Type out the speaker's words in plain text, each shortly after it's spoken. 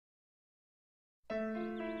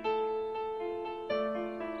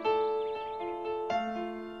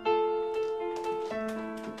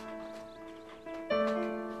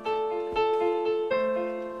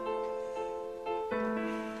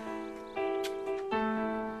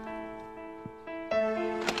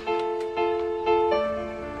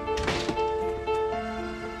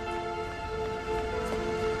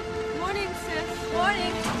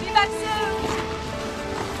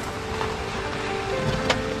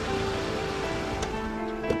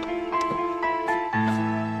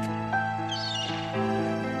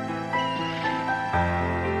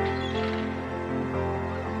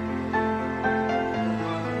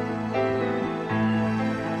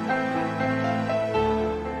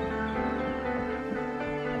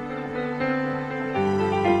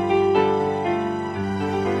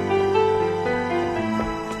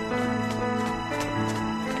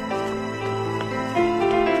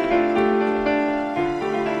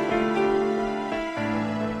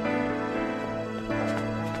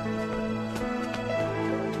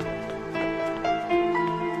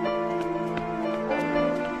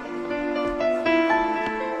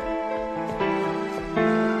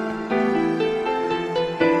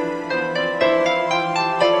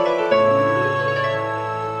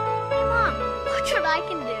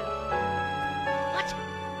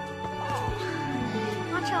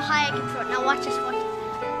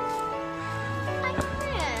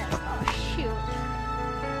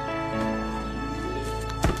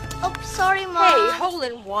sorry, Mom. Hey, hole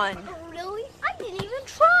in one. Oh, really? I didn't even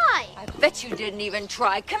try. I bet you didn't even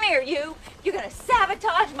try. Come here, you. You're gonna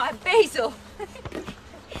sabotage my basil.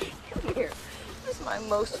 Come here. This is my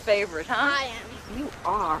most favorite, huh? I am. You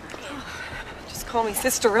are. Just call me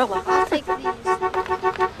Sisterilla. I'll take these.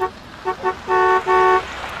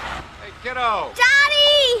 Hey, kiddo.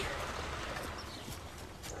 Daddy!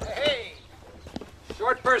 Hey,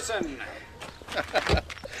 short person.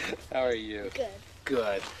 How are you? Good.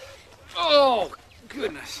 Good. Oh,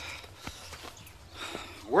 goodness.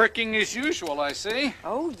 Working as usual, I see.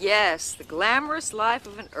 Oh, yes. The glamorous life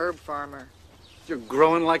of an herb farmer. You're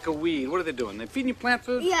growing like a weed. What are they doing? They feeding you plant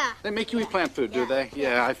food? Yeah. They make you eat plant food, do they?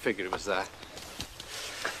 Yeah, I figured it was that.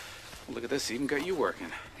 Well, look at this. Even got you working.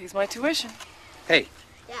 Pays my tuition. Hey,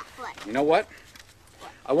 Yeah, what? you know what?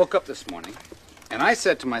 I woke up this morning, and I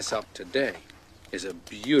said to myself, today is a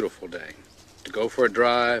beautiful day to go for a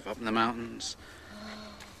drive up in the mountains,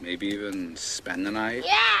 maybe even spend the night.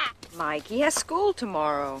 Yeah! Mike, he has school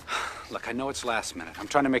tomorrow. Look, I know it's last minute. I'm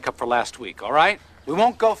trying to make up for last week, all right? We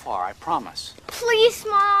won't go far, I promise. Please,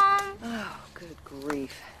 Mom. Oh, good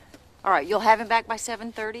grief. All right, you'll have him back by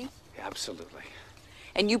 7:30? Yeah, absolutely.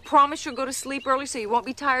 And you promise you'll go to sleep early so you won't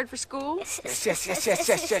be tired for school? Yes.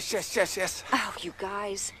 Oh, you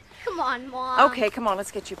guys. Come on, Mom. Okay, come on,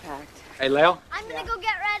 let's get you packed. Hey, Leo? I'm gonna go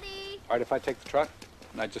get ready. All right, if I take the truck?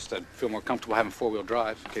 I'd feel more comfortable having four-wheel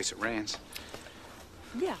drive in case it rains.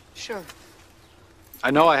 Yeah, sure.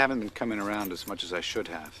 I know I haven't been coming around as much as I should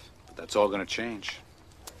have, but that's all going to change.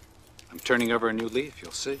 I'm turning over a new leaf,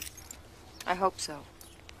 you'll see. I hope so.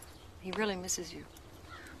 He really misses you.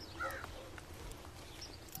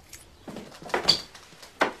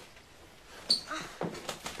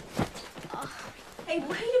 Hey,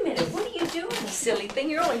 wait a minute. What are you doing, you silly thing?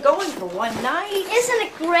 You're only going for one night. Isn't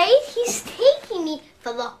it great? He's taking me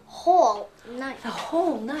for the whole night. The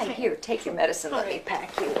whole night. Here, take your medicine. Let me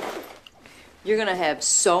pack you. You're going to have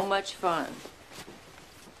so much fun.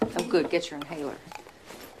 Oh, good. Get your inhaler.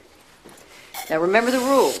 Now, remember the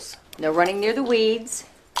rules. No running near the weeds.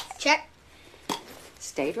 Check.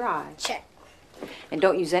 Stay dry. Check. And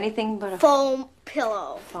don't use anything but a Foam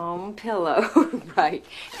pillow. foam pillow. Right.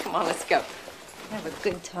 Come on, let's go. Have a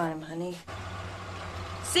good time, honey.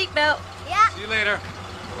 Seatbelt. Yeah. See you later.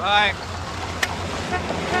 Bye.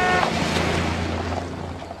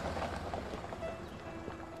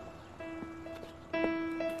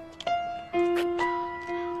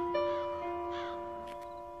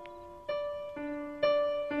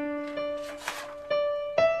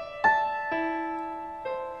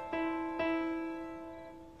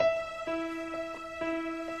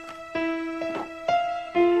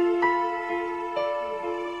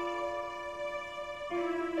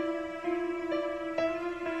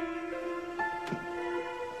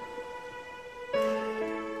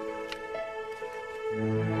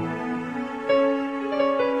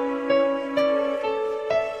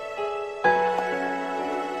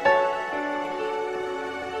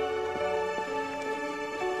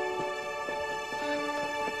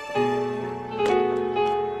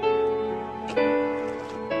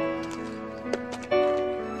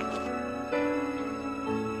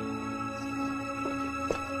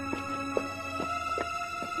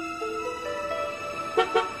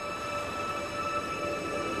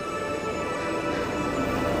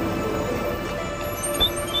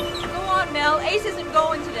 Ace isn't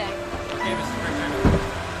going today. Okay, Mrs. Rickman.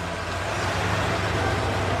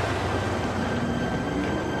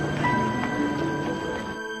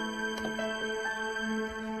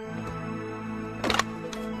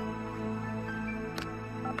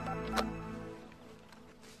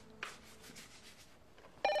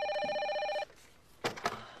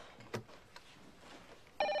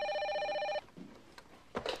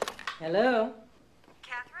 Hello?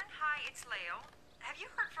 Catherine, hi, it's Leo. Have you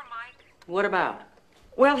heard from Mike? What about?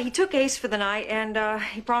 Well, he took Ace for the night, and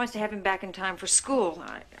he promised to have him back in time for school.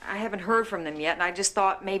 I haven't heard from them yet, and I just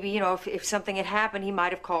thought maybe, you know, if something had happened, he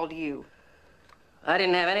might have called you. I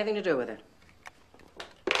didn't have anything to do with it.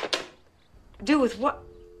 Do with what?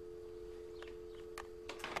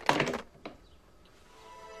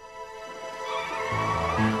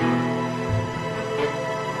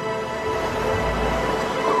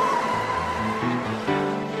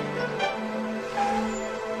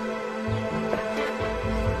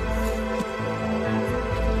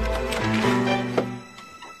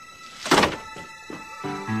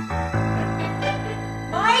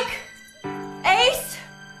 Mike? Ace?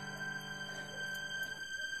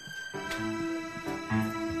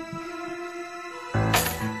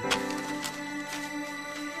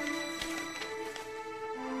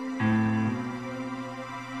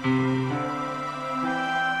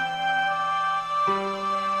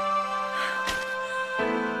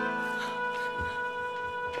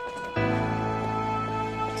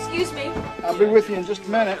 I'll be with you in just a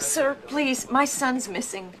minute. Sir, please, my son's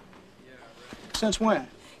missing. Since when?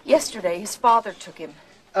 Yesterday, his father took him.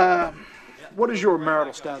 What is your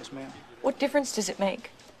marital status, ma'am? What difference does it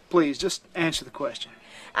make? Please, just answer the question.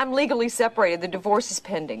 I'm legally separated. The divorce is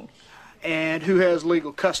pending. And who has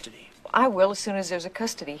legal custody? I will as soon as there's a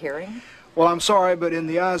custody hearing. Well, I'm sorry, but in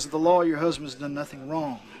the eyes of the law, your husband's done nothing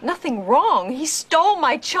wrong. Nothing wrong. He stole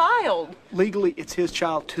my child. Legally, it's his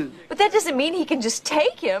child, too. But that doesn't mean he can just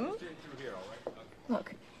take him.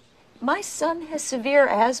 Look, my son has severe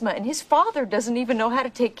asthma, and his father doesn't even know how to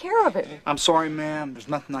take care of him. I'm sorry, ma'am. There's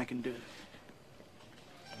nothing I can do.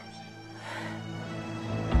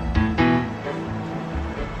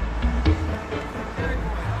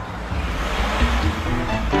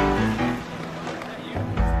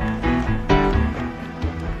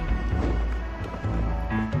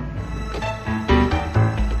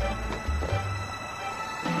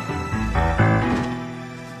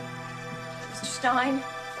 Stein?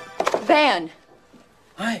 Van.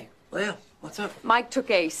 Hi, Leah, what's up? Mike took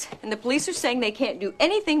Ace, and the police are saying they can't do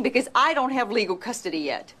anything because I don't have legal custody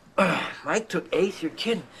yet. Mike took Ace? You're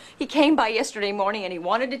kidding. He came by yesterday morning and he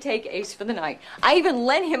wanted to take Ace for the night. I even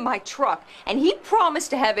lent him my truck, and he promised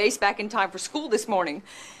to have Ace back in time for school this morning.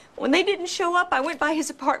 When they didn't show up, I went by his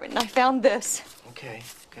apartment and I found this. Okay.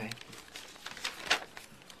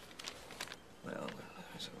 Well,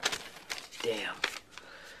 damn.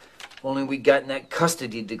 Only we'd gotten that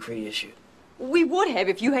custody decree issued. We would have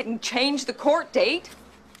if you hadn't changed the court date.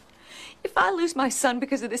 If I lose my son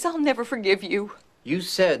because of this, I'll never forgive you. You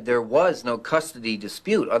said there was no custody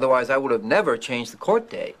dispute. Otherwise, I would have never changed the court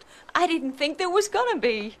date. I didn't think there was gonna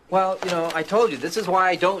be. Well, you know, I told you, this is why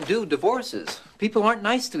I don't do divorces. People aren't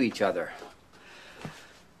nice to each other.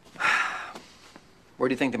 Where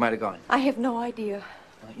do you think they might have gone? I have no idea.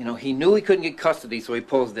 You know, he knew he couldn't get custody, so he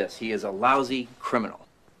pulls this. He is a lousy criminal.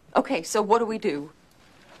 Okay, so what do we do?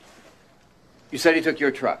 You said he took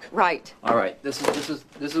your truck. Right. All right. This is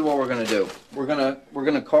what we're gonna do. We're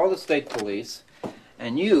gonna call the state police,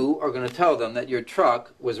 and you are gonna tell them that your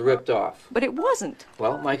truck was ripped off. But it wasn't.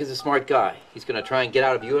 Well, Mike is a smart guy. He's gonna try and get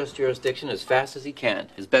out of U.S. jurisdiction as fast as he can.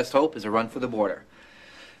 His best hope is a run for the border.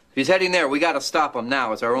 If he's heading there, we gotta stop him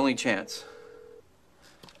now. It's our only chance.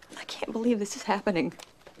 I can't believe this is happening.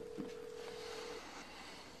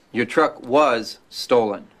 Your truck was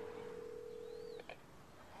stolen.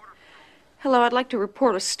 Hello, I'd like to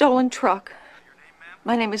report a stolen truck.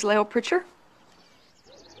 My name is Leo Pritchard.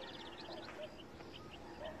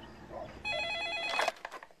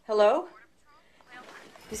 Hello?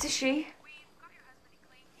 This is she.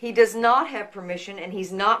 He does not have permission, and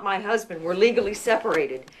he's not my husband. We're legally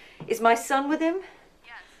separated. Is my son with him?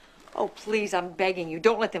 Yes. Oh, please, I'm begging you.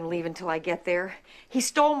 Don't let them leave until I get there. He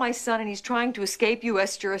stole my son, and he's trying to escape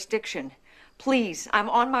U.S. jurisdiction. Please, I'm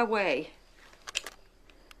on my way.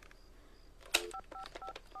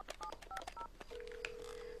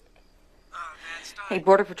 Hey,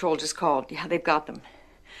 Border Patrol just called. Yeah, they've got them.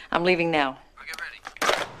 I'm leaving now. I'll get ready.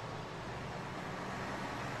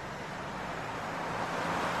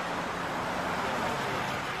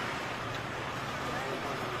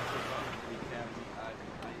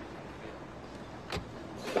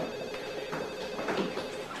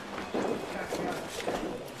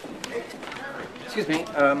 Excuse me,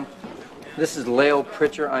 this is Leo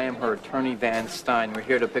Pritchard. I am her attorney, Van Stein. We're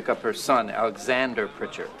here to pick up her son, Alexander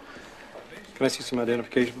Pritchard. Can I see some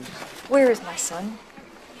identification, please? Where is my son?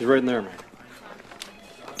 He's right in there, ma'am.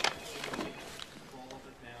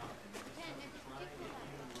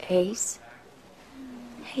 Ace?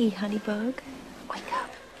 Hey, Honeybug. Wake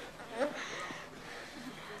up.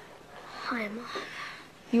 Hi, Mom.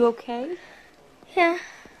 You okay? Yeah,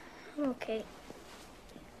 I'm okay.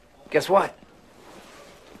 Guess what?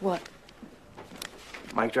 What?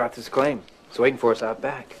 Mike dropped his claim. He's waiting for us out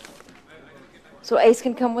back. So Ace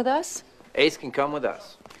can come with us? Ace can come with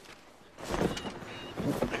us.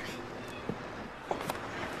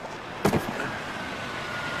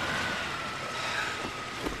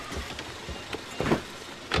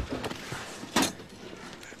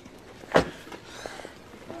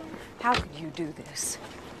 How could you do this?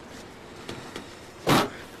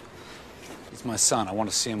 He's my son. I want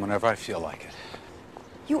to see him whenever I feel like it.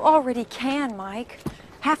 You already can, Mike.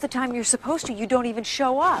 Half the time you're supposed to, you don't even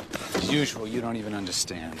show up. As usual, you don't even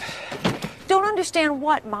understand. Don't understand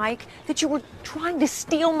what, Mike? That you were trying to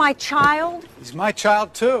steal my child? He's my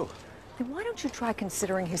child, too. Then why don't you try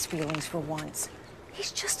considering his feelings for once?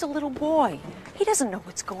 He's just a little boy. He doesn't know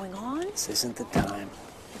what's going on. This isn't the time.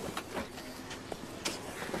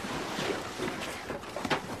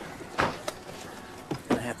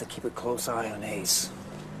 Gonna have to keep a close eye on Ace.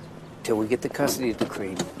 until we get the custody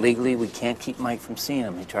decree. Legally, we can't keep Mike from seeing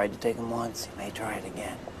him. He tried to take him once. He may try it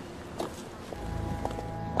again.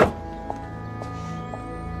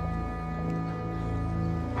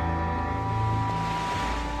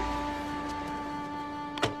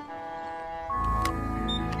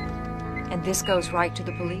 And this goes right to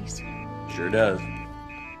the police? Sure does.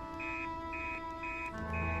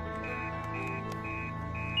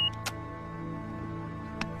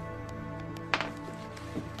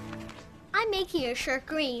 I'm making your shirt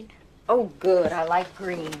green. Oh, good. I like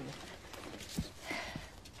green.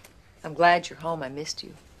 I'm glad you're home. I missed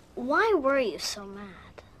you. Why were you so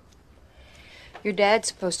mad? Your dad's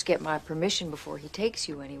supposed to get my permission before he takes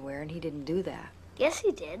you anywhere, and he didn't do that. Yes,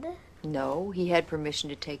 he did. No, he had permission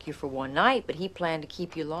to take you for one night, but he planned to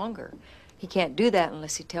keep you longer. He can't do that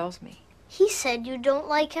unless he tells me. He said you don't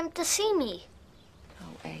like him to see me.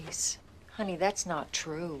 Oh, Ace. Honey, that's not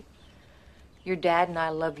true. Your dad and I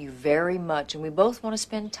love you very much, and we both want to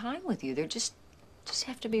spend time with you. There just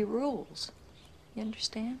have to be rules. You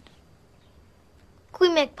understand? Can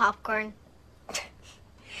we make popcorn?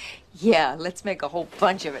 Yeah, let's make a whole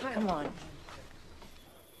bunch of it. Come on.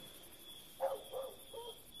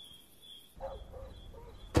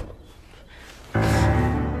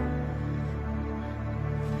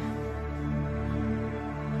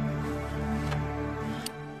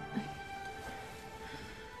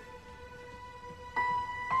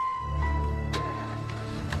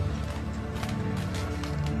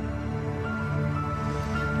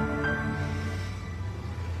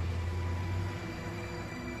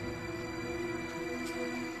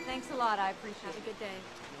 Thanks a lot. I appreciate it. Have a good day.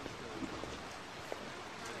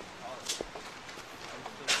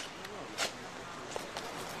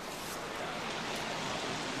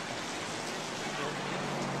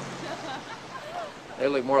 They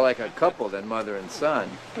look more like a couple than mother and son.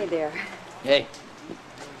 Hey there. Hey,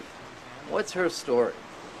 what's her story?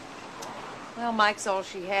 Well, Mike's all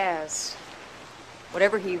she has.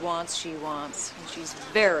 Whatever he wants, she wants. And she's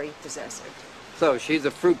very possessive. So she's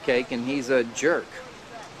a fruitcake and he's a jerk.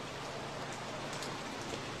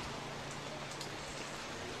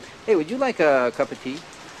 Hey, would you like a cup of tea?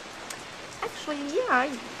 Actually, yeah,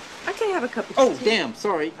 I can have a cup of Oh, tea. damn,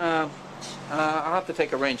 sorry. I'll have to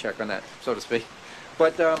take a rain check on that, so to speak.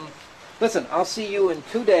 But, listen, I'll see you in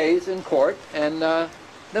 2 days in court, and then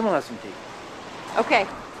we'll have some tea. Okay.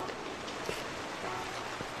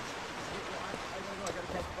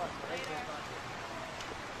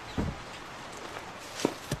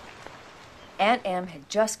 Aunt Em had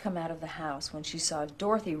just come out of the house when she saw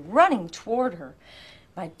Dorothy running toward her.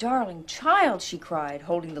 "My darling child," she cried,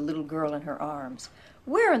 holding the little girl in her arms.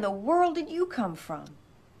 "Where in the world did you come from?"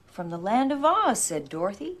 "From the land of Oz," said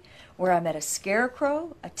Dorothy, "where I met a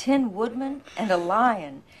scarecrow, a tin woodman, and a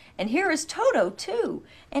lion. And here is Toto, too.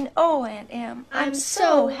 And oh, Aunt Em, I'm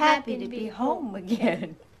so happy to be home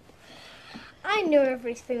again." I knew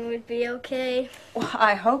everything would be okay. Well,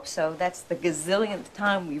 I hope so. That's the gazillionth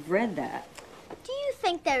time we've read that. Do you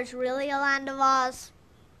think there's really a land of Oz?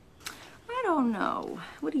 I don't know.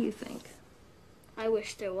 What do you think? I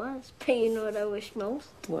wish there was, but you know what I wish most?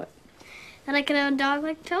 What? That I could have a dog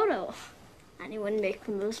like Toto. And he wouldn't make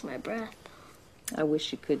me lose my breath. I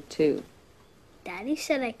wish you could, too. Daddy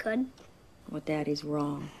said I could. Well, Daddy's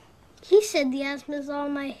wrong. He said the asthma's all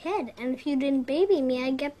in my head, and if you didn't baby me,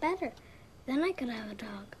 I'd get better. Then I could have a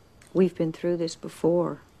dog. We've been through this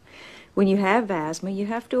before. When you have asthma, you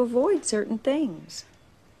have to avoid certain things.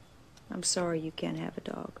 I'm sorry you can't have a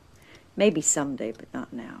dog. Maybe someday, but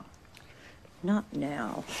not now. Not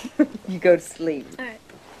now. You go to sleep. All right.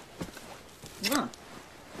 Mwah.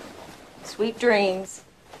 Sweet dreams.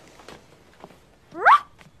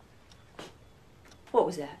 What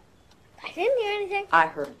was that? I didn't hear anything. I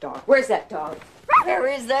heard a dog. Where's that dog? Where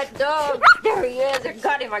is that dog? There he is. I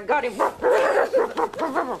got him. I got him.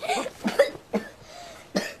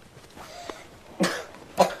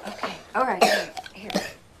 Okay. All right. Here.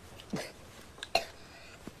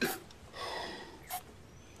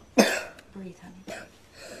 Breathe, honey.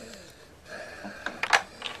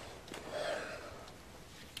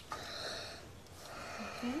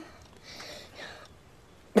 Okay.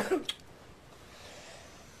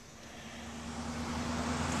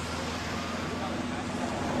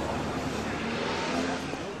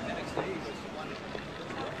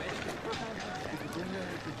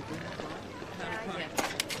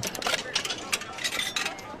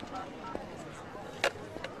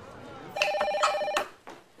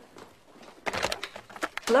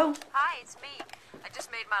 Hello? Hi, it's me. I just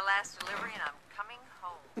made my last delivery and I'm coming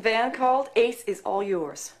home. Van called. Ace is all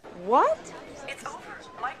yours. What? It's over.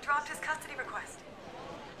 Mike dropped his custody request.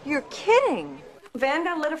 You're kidding. Van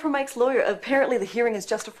got a letter from Mike's lawyer. Apparently the hearing is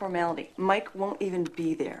just a formality. Mike won't even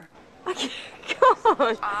be there.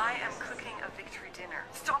 God. I am cooking a victory dinner.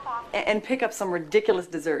 Stop off. And pick up some ridiculous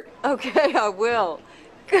dessert. Okay, I will.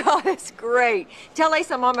 God, that's great. Tell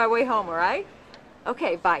Ace I'm on my way home, all right?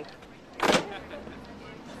 Okay, bye.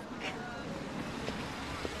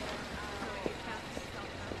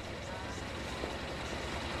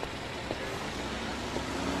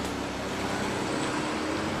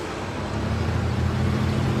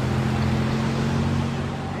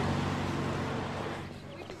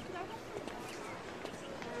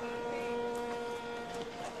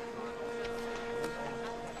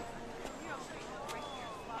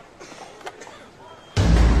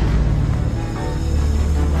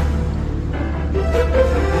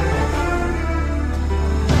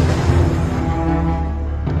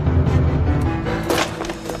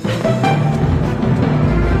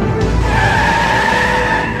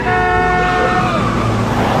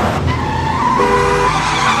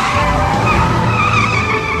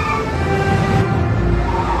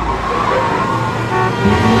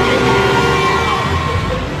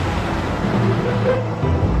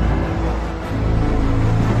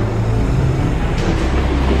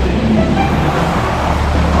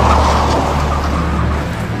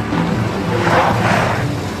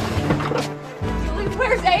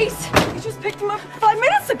 Where's Ace? You just picked him up 5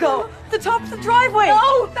 minutes ago. At the top of the driveway.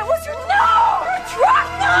 No! That was your truck!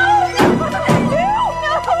 No! That wasn't you!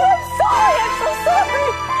 No! I'm sorry! I'm so sorry!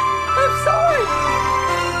 I'm sorry!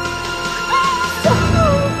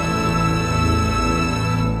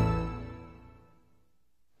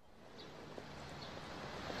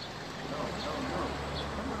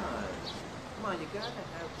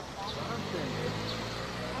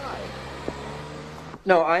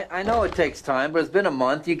 No, I know it takes time, but it's been a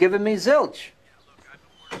month. You've given me zilch.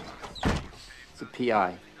 It's a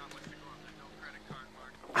PI.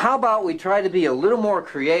 How about we try to be a little more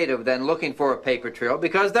creative than looking for a paper trail,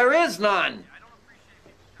 because there is none.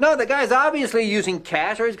 No, the guy's obviously using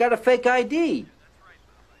cash or he's got a fake ID.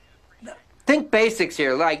 Think basics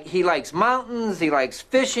here, like he likes mountains, he likes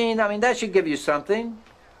fishing. I mean, that should give you something.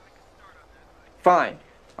 Fine.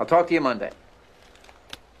 I'll talk to you Monday.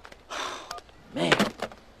 Man,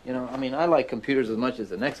 you know, I mean, I like computers as much as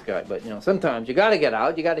the next guy, but, you know, sometimes you got to get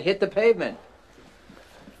out, you got to hit the pavement.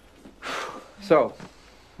 So,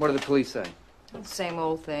 what do the police say? Same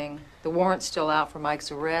old thing. The warrant's still out for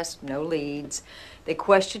Mike's arrest, no leads. They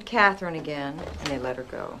questioned Catherine again, and they let her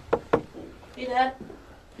go. Hey, Dad.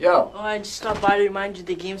 Yo. Oh, I just stopped by to remind you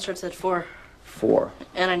the game starts at 4. 4.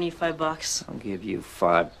 And I need $5. I'll give you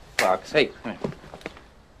 $5. Hey, come here.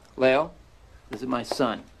 Leo, this is my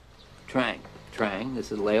son, Trang. Trang,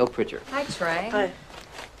 this is Leo Pritchard. Hi, Trey. Hi.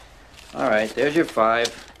 All right, there's your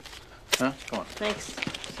 5. Huh? Come on. Thanks.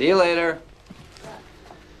 See you later.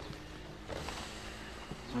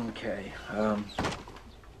 Okay,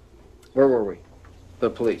 where were we? The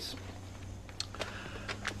police.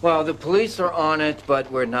 Well, the police are on it, but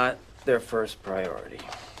we're not their first priority.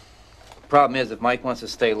 Problem is, if Mike wants to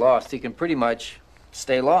stay lost, he can pretty much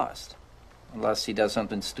stay lost. Unless he does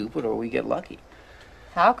something stupid or we get lucky.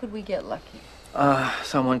 How could we get lucky?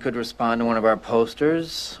 Someone could respond to one of our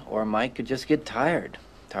posters, or Mike could just get tired.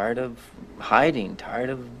 Tired of hiding, tired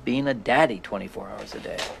of being a daddy 24 hours a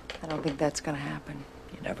day. I don't think that's gonna happen.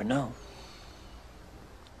 You never know.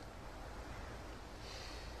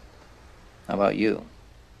 How about you?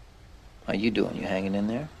 How you doing? You hanging in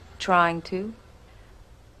there? Trying to.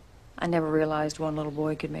 I never realized one little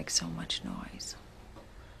boy could make so much noise.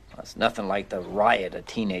 Well, it's nothing like the riot a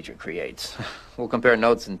teenager creates. We'll compare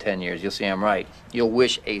notes in 10 years. You'll see I'm right. You'll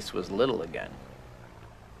wish Ace was little again.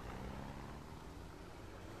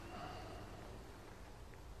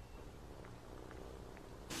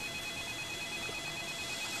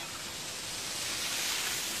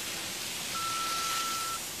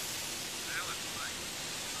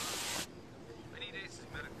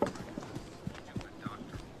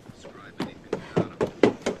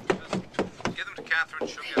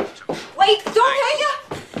 Wait, don't hang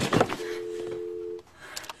up!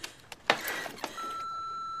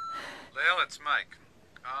 Lale, it's Mike.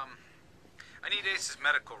 I need Ace's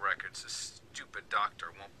medical records. This stupid doctor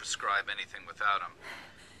won't prescribe anything without them.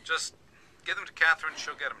 Just give them to Catherine,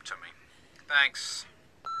 she'll get them to me. Thanks.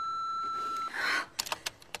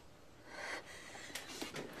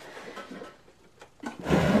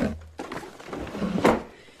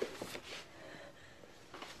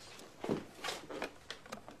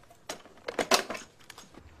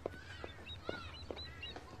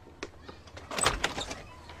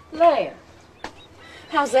 Leia,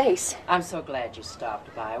 How's Ace? I'm so glad you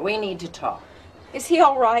stopped by. We need to talk. Is he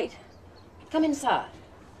all right? Come inside.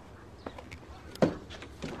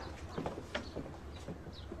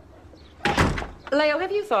 Leo,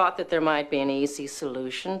 have you thought that there might be an easy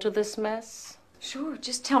solution to this mess? Sure,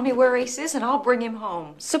 just tell me where Ace is and I'll bring him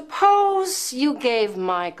home. Suppose you gave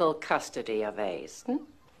Michael custody of Ace.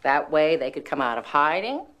 That way they could come out of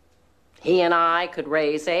hiding. He and I could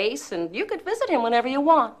raise Ace, and you could visit him whenever you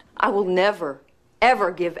want. I will never,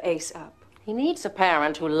 ever give Ace up. He needs a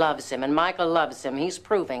parent who loves him, and Michael loves him. He's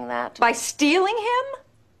proving that. By stealing him?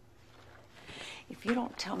 If you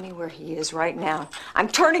don't tell me where he is right now, I'm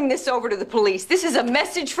turning this over to the police. This is a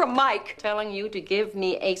message from Mike. Telling you to give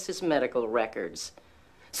me Ace's medical records.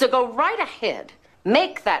 So go right ahead.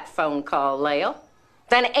 Make that phone call, Leo.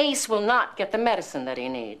 Then Ace will not get the medicine that he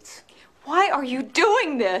needs. Why are you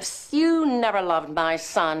doing this? You never loved my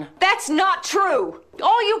son. That's not true.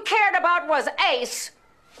 All you cared about was Ace.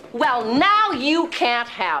 Well, now you can't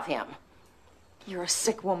have him. You're a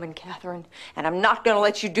sick woman, Catherine, and I'm not going to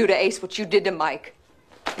let you do to Ace what you did to Mike.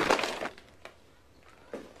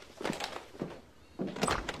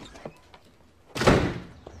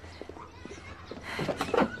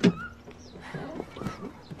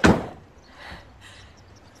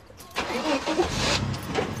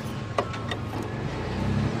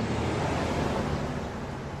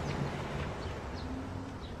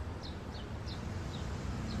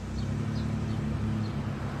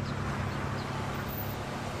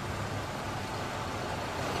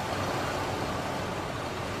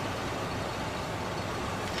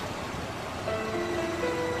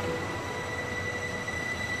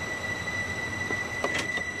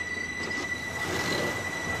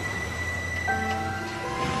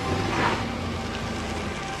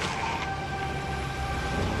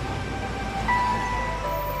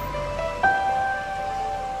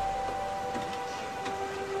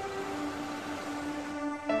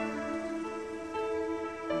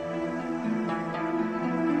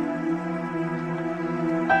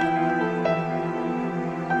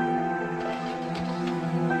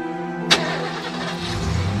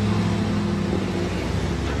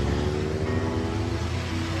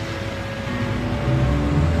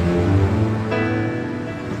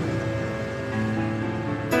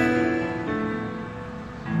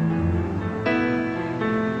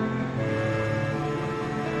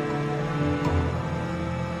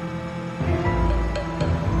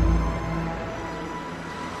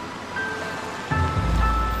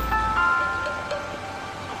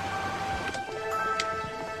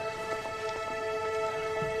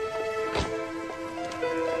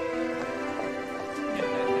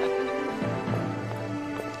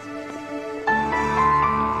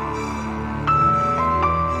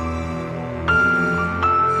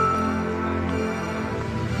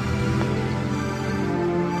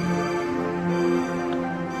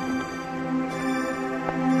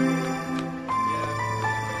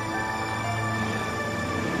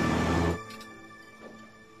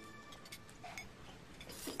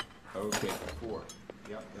 Okay, 4.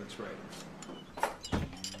 Yep, that's right.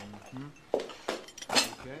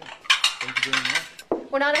 Okay, thank you very much.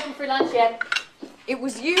 We're not open for lunch yet. It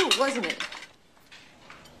was you, wasn't it?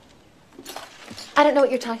 I don't know what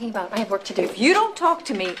you're talking about. I have work to do. If you don't talk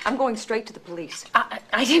to me, I'm going straight to the police.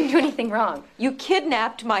 I didn't do anything wrong. You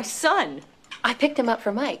kidnapped my son. I picked him up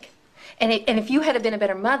for Mike. And if you had been a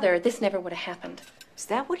better mother, this never would have happened. Is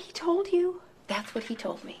that what he told you? That's what he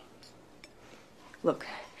told me. Look,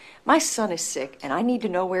 my son is sick, and I need to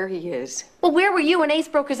know where he is. Well, where were you when Ace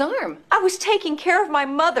broke his arm? I was taking care of my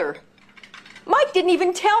mother. Mike didn't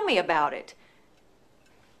even tell me about it.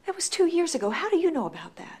 That was 2 years ago. How do you know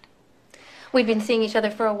about that? We'd been seeing each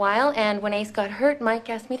other for a while, and when Ace got hurt, Mike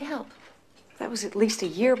asked me to help. That was at least a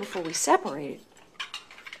year before we separated.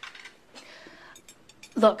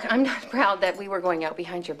 Look, I'm not proud that we were going out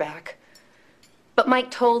behind your back. But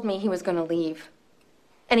Mike told me he was going to leave.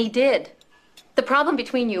 And he did. The problem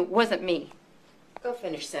between you wasn't me. Go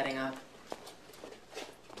finish setting up.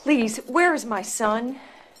 Please, where is my son?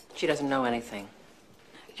 She doesn't know anything.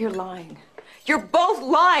 You're lying. You're both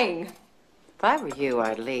lying. If I were you,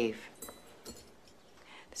 I'd leave.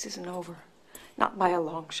 This isn't over. Not by a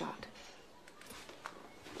long shot.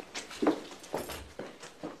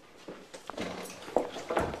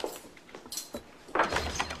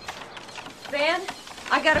 Van,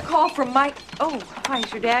 I got a call from Mike. Oh, hi,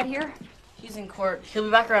 is your dad here? He's in court. He'll be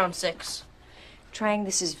back around 6. Trang,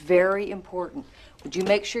 this is very important. Would you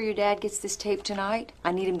make sure your dad gets this tape tonight?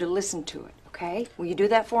 I need him to listen to it, okay? Will you do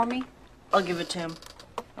that for me? I'll give it to him.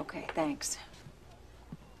 Okay, thanks.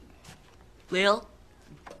 Lil,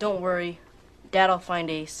 don't worry. Dad'll find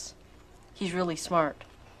Ace. He's really smart.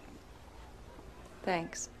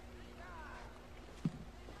 Thanks.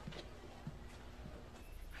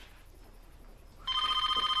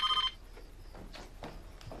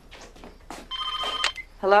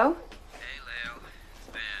 Hello? Hey, Lale. It's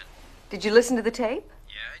Ben. Did you listen to the tape?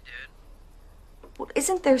 Yeah, I did. Well,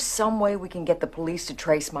 isn't there some way we can get the police to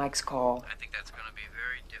trace Mike's call? I think that's going to be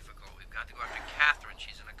very difficult. We've got to go after Catherine.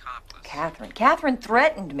 She's an accomplice. Catherine. Catherine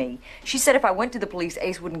threatened me. She said if I went to the police,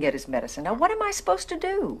 Ace wouldn't get his medicine. Now, what am I supposed to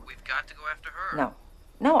do? We've got to go after her. No.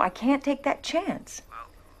 No, I can't take that chance. Well,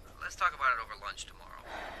 let's talk about it over lunch tomorrow.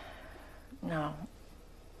 No.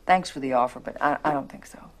 Thanks for the offer, but I don't think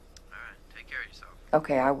so. All right. Take care of yourself.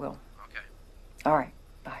 Okay, I will. Okay. All right.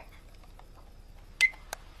 Bye.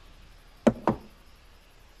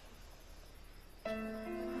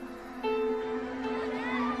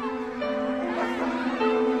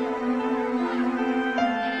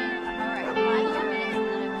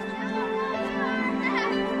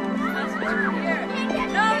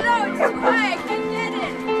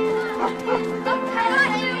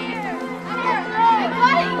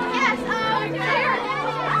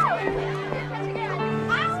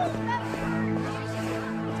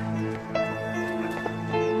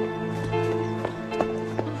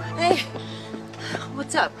 Hey,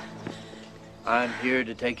 what's up? I'm here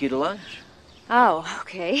to take you to lunch. Oh,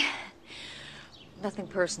 okay. Nothing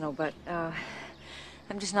personal, but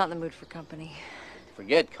I'm just not in the mood for company.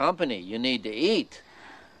 Forget company. You need to eat.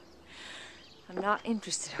 I'm not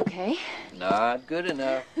interested, okay? Not good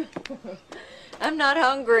enough. I'm not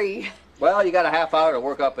hungry. Well, you got a half hour to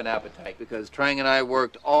work up an appetite because Trang and I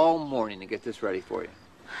worked all morning to get this ready for you.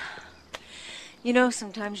 You know,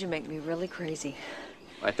 sometimes you make me really crazy.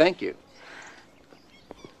 I thank you.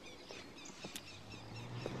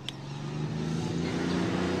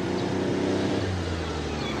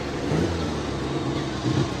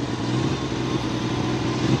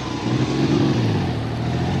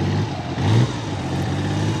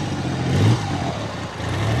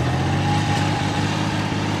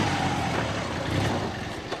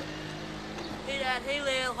 Hey, Dad. Hey,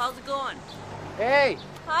 Lale. How's it going? Hey!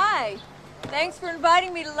 Hi. Thanks for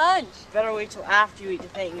inviting me to lunch. Better wait till after you eat to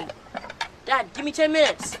thank me. Dad, give me 10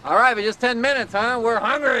 minutes. All right, but just 10 minutes, huh? We're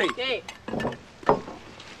hungry. Okay. Come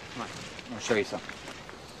on. I'll show you something.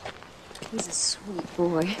 He's a sweet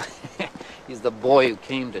boy. He's the boy who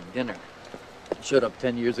came to dinner. He showed up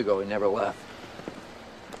 10 years ago. He never left.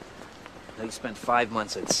 He spent 5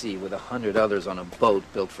 months at sea with 100 others on a boat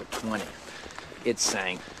built for 20. It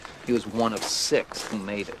sank. He was one of 6 who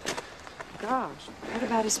made it. Gosh, what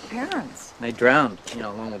about his parents? They drowned,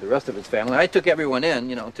 along with the rest of his family. I took everyone in,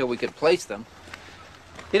 until we could place them.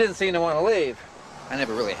 He didn't seem to want to leave. I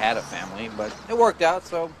never really had a family, but it worked out,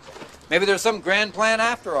 so maybe there's some grand plan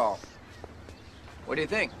after all. What do you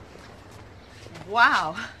think?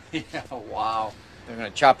 Wow. Yeah, wow. They're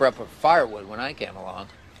going to chop her up for firewood when I came along.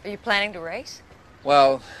 Are you planning to race?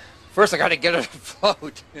 Well, first I got to get her to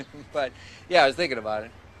float. But, yeah, I was thinking about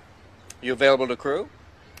it. You available to crew?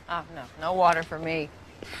 Oh, no. No water for me.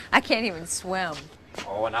 I can't even swim.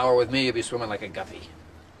 Oh, an hour with me, you'll be swimming like a guppy.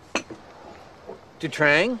 To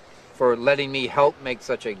Trang, for letting me help make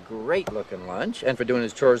such a great-looking lunch, and for doing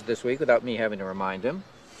his chores this week without me having to remind him.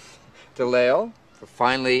 To Lale, for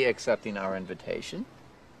finally accepting our invitation.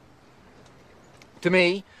 To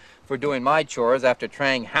me, for doing my chores after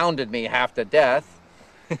Trang hounded me half to death.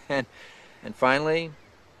 and finally,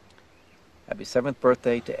 happy 7th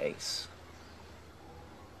birthday to Ace.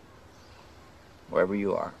 Wherever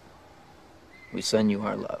you are, we send you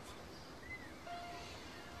our love.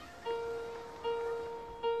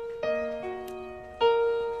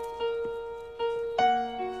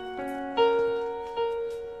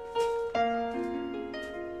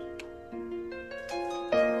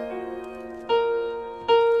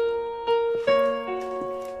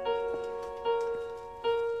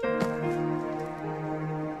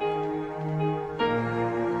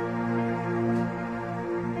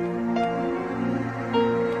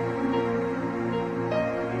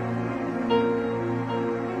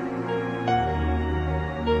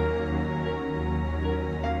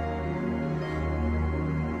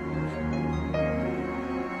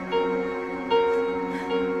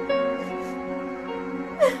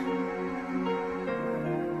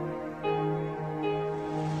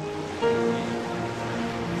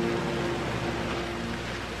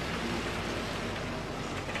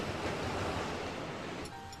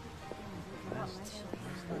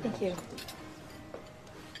 Thank you.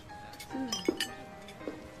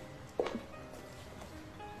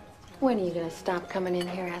 When are you going to stop coming in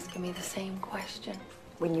here asking me the same question?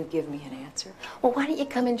 When you give me an answer. Well, why don't you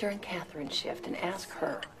come in during Catherine's shift and ask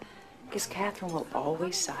her? Because Catherine will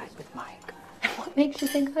always side with Mike. And what makes you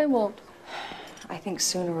think I won't? I think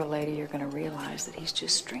sooner or later you're going to realize that he's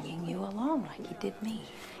just stringing you along like he did me.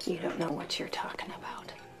 You don't know what you're talking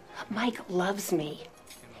about. Mike loves me.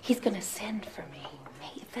 He's gonna send for me.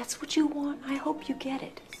 Hey, if that's what you want, I hope you get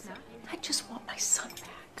it. I just want my son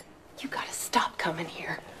back. You gotta stop coming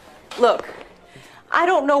here. Look, I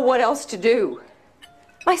don't know what else to do.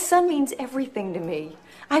 My son means everything to me.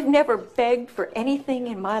 I've never begged for anything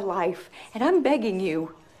in my life, and I'm begging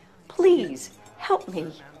you, please help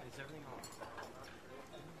me.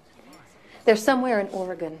 They're somewhere in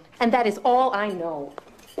Oregon, and that is all I know.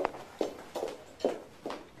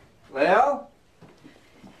 Well?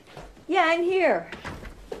 Yeah, I'm here.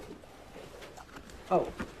 Oh.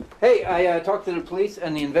 Hey, I talked to the police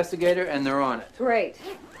and the investigator, and they're on it. Great.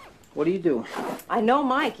 What do you do? I know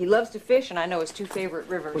Mike. He loves to fish, and I know his 2 favorite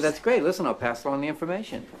rivers. Well, that's great. Listen, I'll pass along the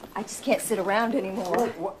information. I just can't sit around anymore.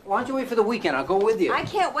 Why don't you wait for the weekend? I'll go with you. I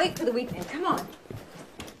can't wait for the weekend. Come on.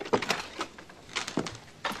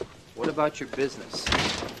 What about your business?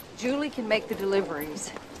 Julie can make the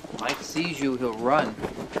deliveries. Mike sees you, he'll run.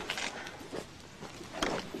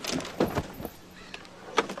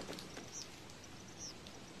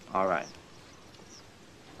 All right.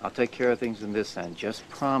 I'll take care of things in this end. Just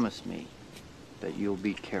promise me that you'll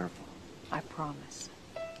be careful. I promise.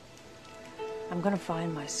 I'm gonna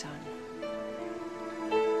find my son.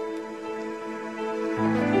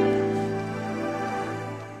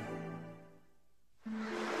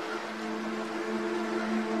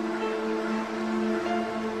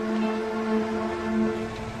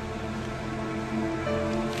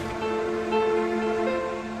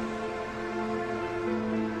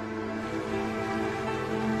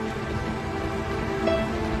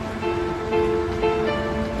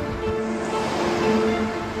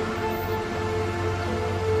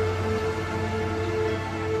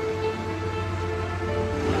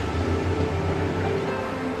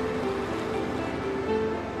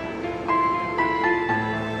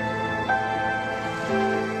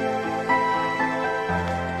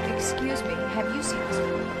 Excuse me, have you seen this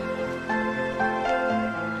movie?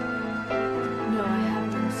 No, I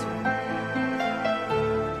haven't, sir.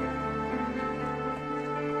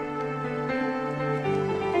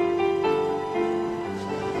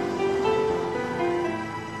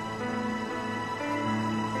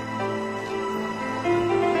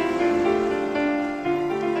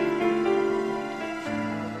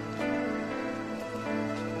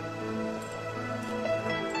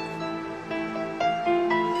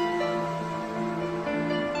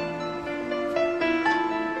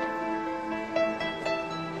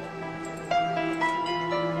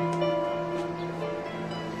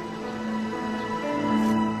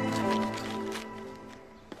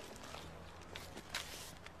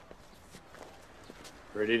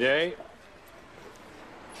 Pretty day?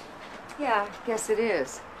 Yeah, I guess it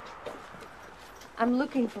is. I'm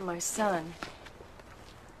looking for my son.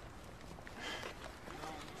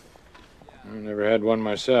 I never had one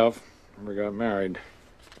myself. Never got married.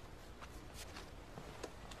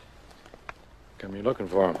 Come you looking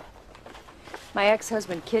for him? My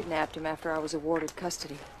ex-husband kidnapped him after I was awarded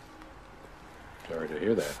custody. Sorry to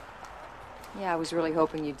hear that. Yeah, I was really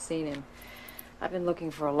hoping you'd seen him. I've been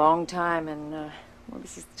looking for a long time, and, well,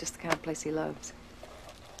 this is just the kind of place he loves.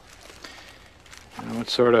 What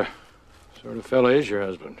sort of fella is your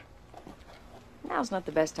husband? Now's not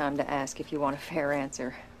the best time to ask if you want a fair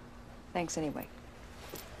answer. Thanks anyway.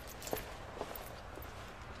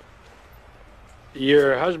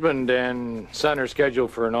 Your husband and son are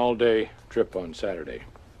scheduled for an all-day trip on Saturday.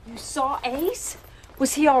 You saw Ace?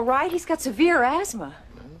 Was he all right? He's got severe asthma.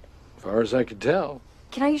 As far as I could tell.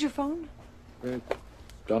 Can I use your phone?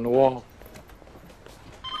 It's on the wall.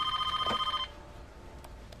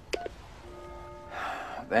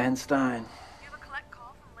 Van Stein. You have a collect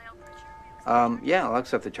call from Lale Pritchard? Yeah, I'll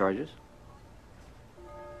accept the charges.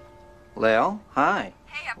 Lale, hi.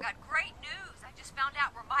 Hey, I've got great news. I just found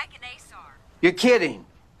out where Mike and Ace are. You're kidding.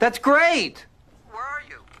 That's great. Where are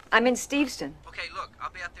you? I'm in Steveston. Okay, look,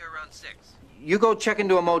 I'll be out there around 6. You go check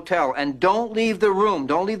into a motel and don't leave the room.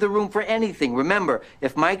 Don't leave the room for anything. Remember,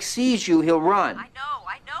 if Mike sees you, he'll run. I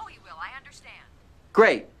know he will. I understand.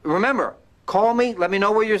 Great. Remember, call me, let me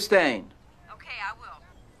know where you're staying. Okay, I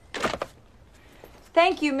will.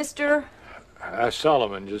 Thank you, Mr.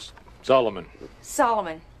 Solomon, just Solomon.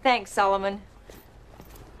 Solomon. Thanks, Solomon.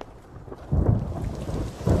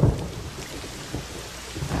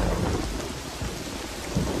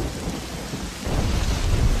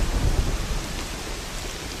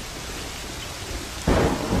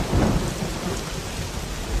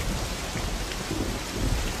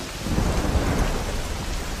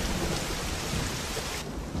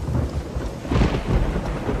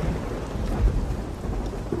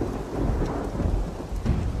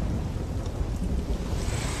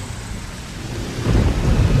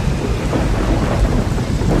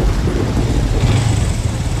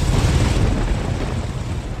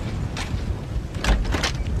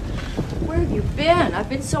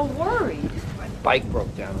 bike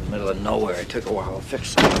broke down in the middle of nowhere. It took a while to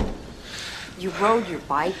fix it. You rode your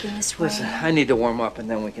bike in this rain? Listen, I need to warm up and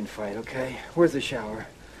then we can fight, okay? Where's the shower?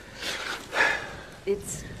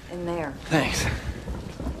 It's in there. Thanks.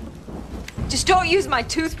 Just don't use my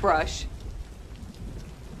toothbrush.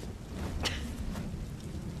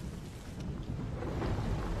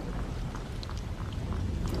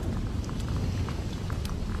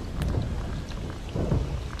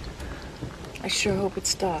 I sure hope it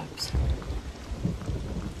stops.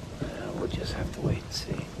 We'll just have to wait and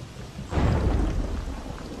see.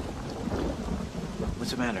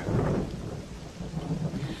 What's the matter?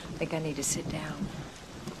 I think I need to sit down.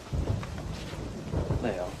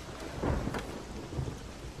 Leo.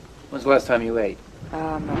 When's the last time you ate?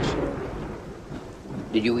 I'm not sure.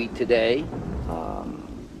 Did you eat today?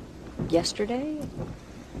 Yesterday?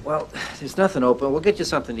 Well, there's nothing open. We'll get you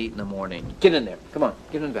something to eat in the morning. Get in there. Come on,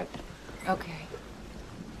 get in bed. Okay.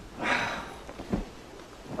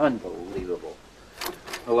 Unbelievable.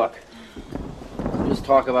 Well, look, we'll just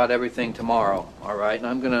talk about everything tomorrow, all right? And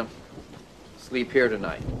I'm gonna sleep here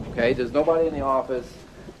tonight, okay? There's nobody in the office.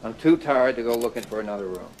 I'm too tired to go looking for another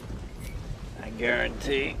room. I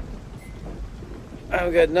guarantee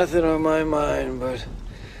I've got nothing on my mind but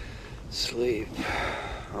sleep,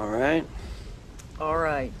 all right? All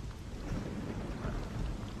right.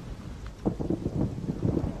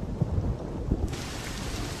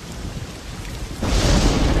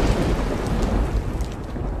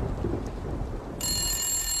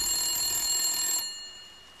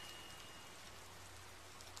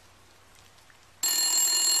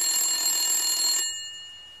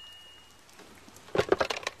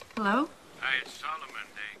 Hello? Hi, it's Solomon.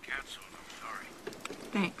 They canceled. I'm sorry.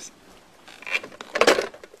 Thanks.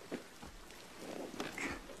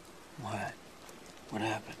 What? What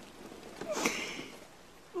happened?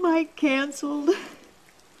 Mike canceled.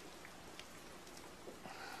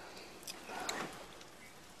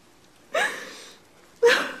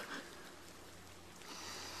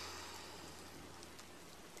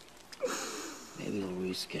 Maybe we'll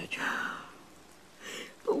reschedule.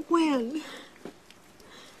 But when?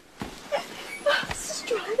 This is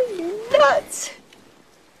driving me nuts.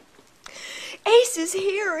 Ace is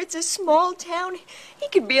here. It's a small town. He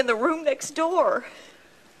could be in the room next door.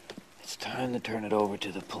 It's time to turn it over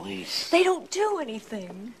to the police. They don't do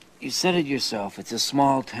anything. You said it yourself. It's a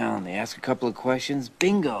small town. They ask a couple of questions.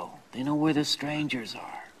 Bingo. They know where the strangers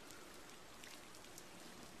are.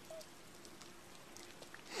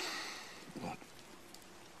 Look,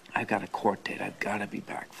 I've got a court date I've got to be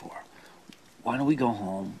back for. Why don't we go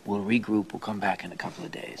home? We'll regroup. We'll come back in a couple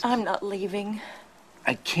of days. I'm not leaving.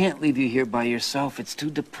 I can't leave you here by yourself. It's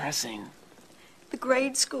too depressing. The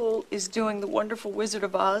grade school is doing The Wonderful Wizard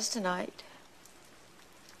of Oz tonight.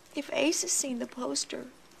 If Ace has seen the poster,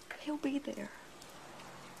 he'll be there.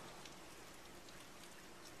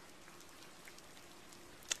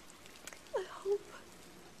 I hope.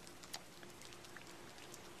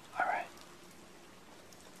 All right.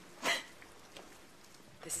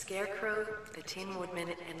 The Scarecrow, the Tin Woodman,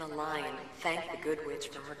 and the Lion thanked the Good Witch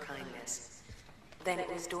for her kindness. Then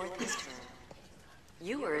it was Dorothy's turn.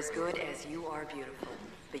 You are as good as you are beautiful,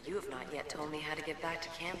 but you have not yet told me how to get back to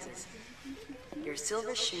Kansas. Your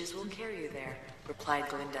silver shoes will carry you there, replied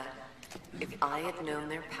Glinda. If I had known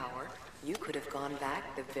their power, you could have gone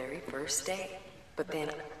back the very first day. But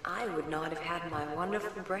then I would not have had my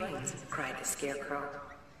wonderful brains, cried the Scarecrow.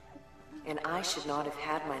 And I should not have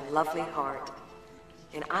had my lovely heart.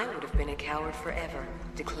 And I would have been a coward forever,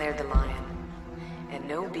 declared the Lion. And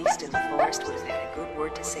no beast in the forest would have had a good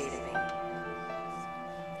word to say to me.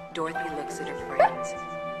 Dorothy looks at her friends.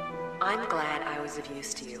 I'm glad I was of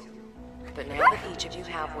use to you. But now that each of you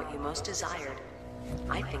have what you most desired,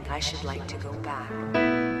 I think I should like to go back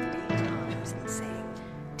 3 times and say,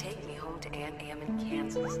 take me home to Aunt Em in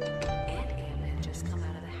Kansas. Aunt Em had just come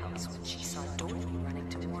out of the house when she saw Dorothy running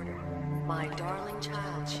toward her. My darling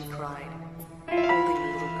child, she cried, holding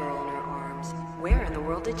the little girl in her arms. Where in the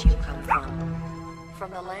world did you come from?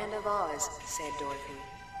 From the land of Oz, said Dorothy,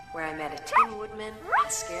 where I met a Tin Woodman, a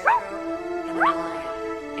Scarecrow, and a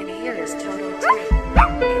Lion. And here is Toto, too.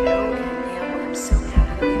 And oh, Aunt Em, I'm so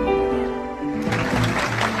happy to be home again.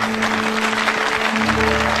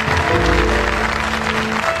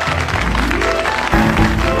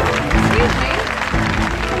 Excuse me.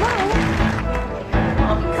 Hello?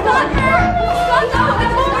 Stalker! Stalker!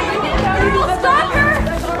 Stalker!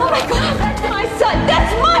 Oh my God, that's my son!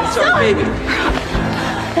 That's my son! Sorry, baby.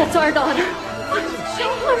 That's our daughter.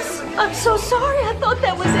 I'm so sorry. I thought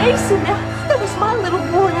that was Ace, and that was my little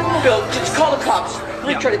boy. Bill, just call the cops.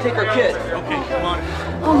 They're trying to take our kid. Okay, come on.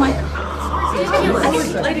 Oh my God.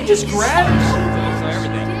 This lady just grabbed us.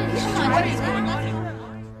 What is going on here?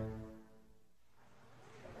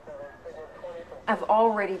 I've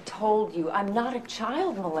already told you, I'm not a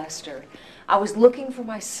child molester. I was looking for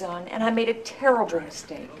my son, and I made a terrible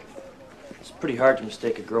mistake. It's pretty hard to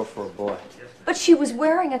mistake a girl for a boy. But she was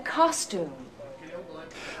wearing a costume.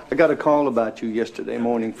 I got a call about you yesterday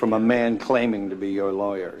morning from a man claiming to be your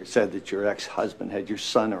lawyer. He said that your ex-husband had your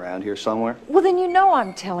son around here somewhere. Well, then you know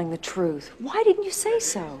I'm telling the truth. Why didn't you say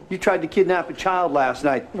so? You tried to kidnap a child last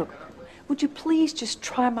night. Look, would you please just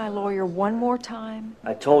try my lawyer one more time?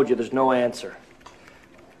 I told you there's no answer.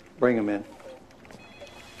 Bring him in.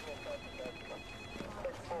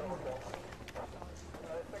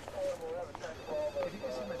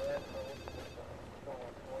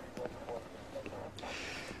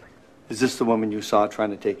 Is this the woman you saw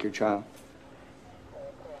trying to take your child?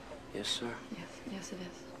 Yes, sir. Yes, it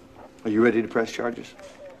is. Are you ready to press charges?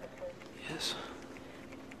 Yes.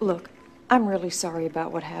 Look, I'm really sorry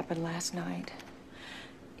about what happened last night.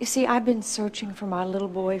 You see, I've been searching for my little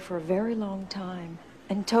boy for a very long time,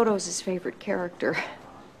 and Toto's his favorite character.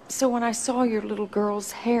 So when I saw your little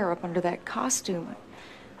girl's hair up under that costume,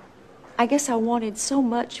 I guess I wanted so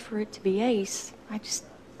much for it to be Ace, I just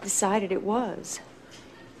decided it was.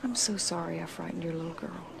 I'm so sorry I frightened your little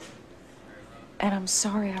girl. And I'm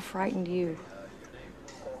sorry I frightened you.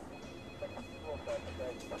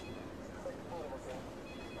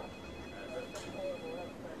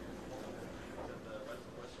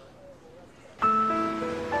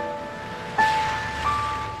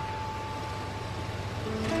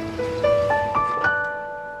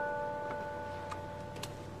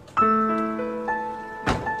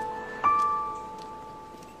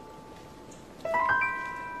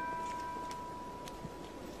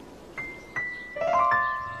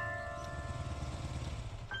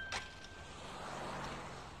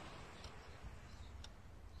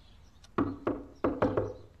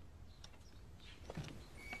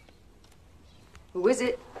 Who is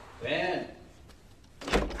it? Ben.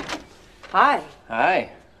 Hi.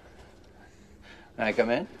 Hi. Can I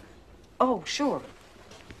come in? Oh, sure.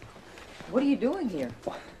 What are you doing here?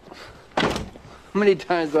 How many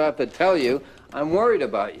times do I have to tell you I'm worried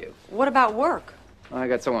about you? What about work? I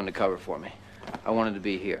got someone to cover for me. I wanted to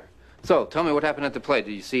be here. So, tell me what happened at the play.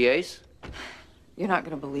 Did you see Ace? You're not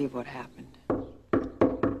going to believe what happened.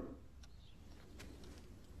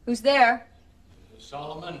 Who's there?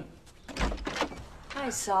 Solomon. Hi,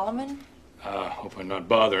 Solomon. Hope I'm not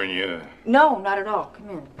bothering you. No, not at all. Come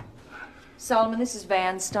in. Solomon, this is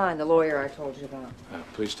Van Stein, the lawyer I told you about.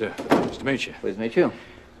 Pleased to meet you. Pleased to meet you.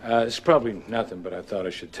 It's probably nothing, but I thought I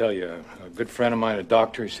should tell you. A good friend of mine, a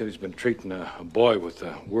doctor, he said he's been treating a boy with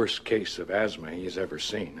the worst case of asthma he's ever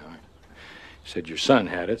seen. He said your son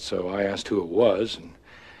had it, so I asked who it was, and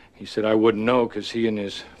he said I wouldn't know because he and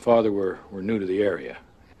his father were new to the area.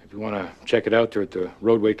 If you want to check it out, they're at the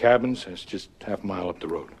Roadway Cabins. It's just half a mile up the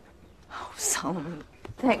road. Oh, Solomon,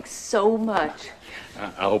 thanks so much. I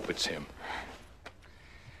hope it's him.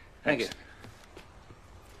 Thank you.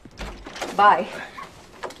 Bye.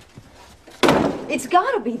 It's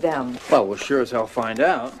got to be them. Well, we'll sure as hell find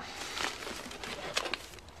out.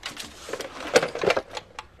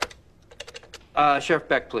 Sheriff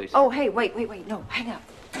Beck, please. Oh, hey, wait. No, hang up.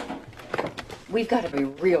 We've got to be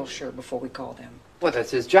real sure before we call them. Well,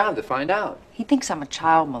 that's his job to find out. He thinks I'm a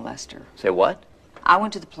child molester. Say what? I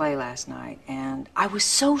went to the play last night, and I was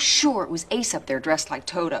so sure it was Ace up there dressed like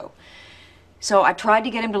Toto. So I tried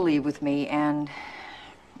to get him to leave with me, and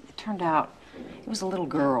it turned out it was a little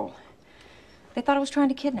girl. They thought I was trying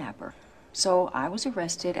to kidnap her. So I was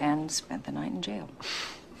arrested and spent the night in jail.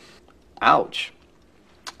 Ouch.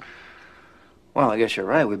 Well, I guess you're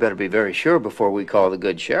right. We better be very sure before we call the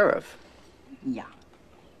good sheriff. Yeah.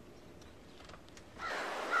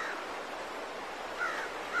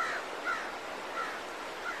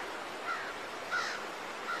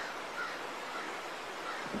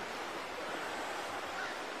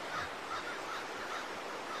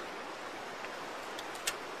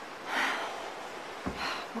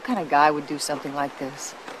 What kind of guy would do something like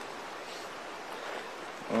this?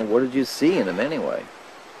 Well, what did you see in him anyway?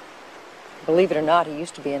 Believe it or not, he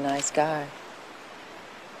used to be a nice guy.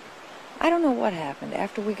 I don't know what happened.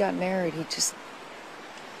 After we got married, he just...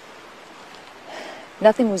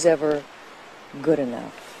 Nothing was ever good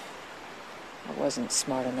enough. I wasn't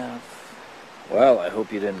smart enough. Well, I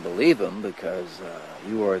hope you didn't believe him because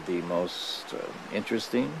you are the most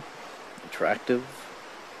interesting, attractive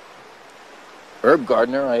herb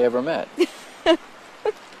gardener I ever met.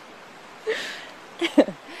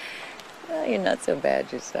 Well, you're not so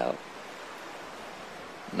bad yourself.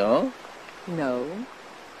 No? No.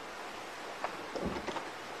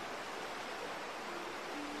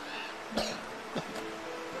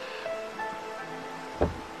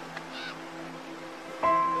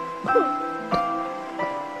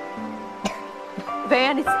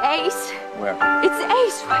 Van, it's Ace. Where? It's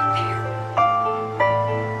Ace right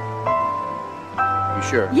You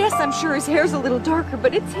sure? there. Yes, I'm sure his hair's a little darker,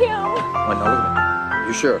 but it's him. Well, no, look at me.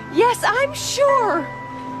 You sure? Yes, I'm sure.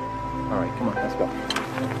 All right, come on, let's go.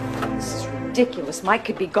 This is ridiculous. Mike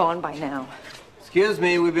could be gone by now. Excuse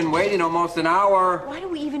me, we've been waiting almost an hour. Why do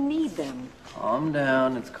we even need them? Calm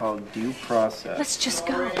down, it's called due process. Let's just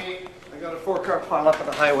go. I got a 4-car pile up on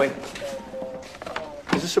the highway.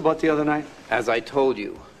 Is this about the other night? As I told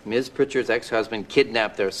you, Ms. Pritchard's ex-husband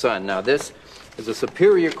kidnapped their son. Now, this is a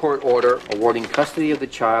Superior Court order awarding custody of the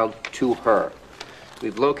child to her.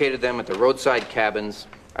 We've located them at the roadside cabins.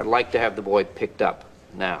 I'd like to have the boy picked up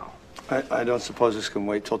now. I don't suppose this can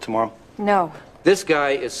wait till tomorrow? No. This guy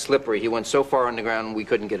is slippery. He went so far underground we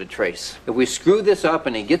couldn't get a trace. If we screw this up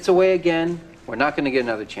and he gets away again, we're not going to get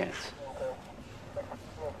another chance.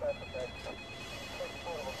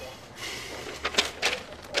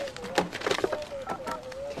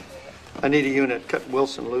 I need a unit. Cut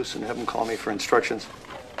Wilson loose and have him call me for instructions.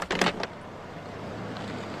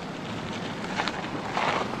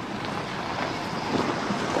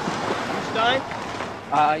 Stein?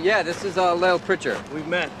 Yeah, this is Lyle Pritchard. We've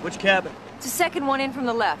met. Which cabin? It's the second one in from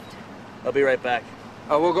the left. I'll be right back.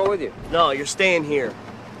 Oh, we'll go with you. No, you're staying here.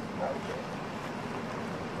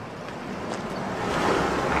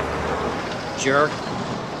 Jerk.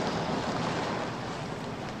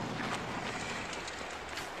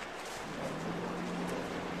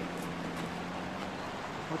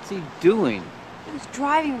 What's he doing? He was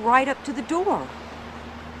driving right up to the door.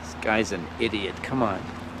 This guy's an idiot. Come on.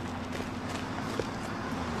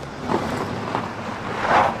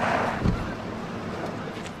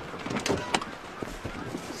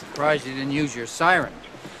 Surprised you didn't use your siren.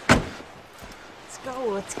 Let's go,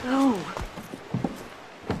 let's go.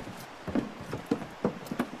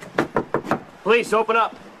 Police, open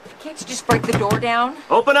up. Can't you just break the door down?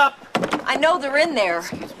 Open up. I know they're in there.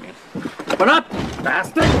 Excuse me. Open up,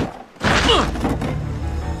 bastard. Ace!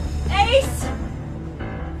 Ace!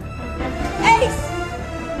 Ace!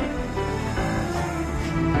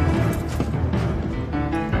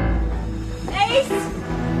 Ace!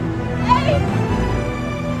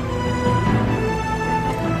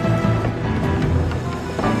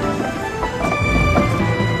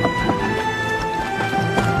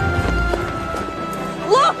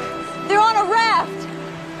 Look! They're on a raft!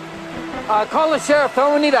 Call the sheriff. Tell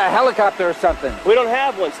him we need a helicopter or something. We don't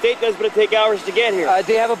have one. State does, but it take hours to get here.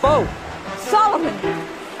 Do you have a boat? Solomon!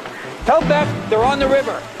 Tell Beth they're on the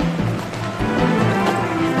river.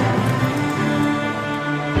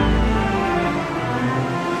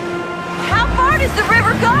 How far does the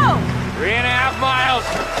river go? 3.5 miles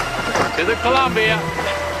to the Columbia.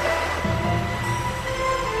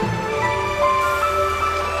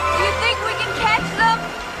 Do you think we can catch them?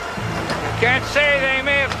 Can't say. They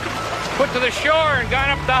may have put to the shore and gone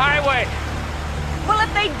up the highway. Well,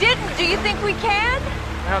 if they didn't, do you think we can?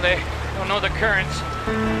 Now they don't know the currents,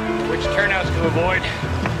 which turnouts to avoid.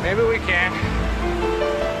 Maybe we can.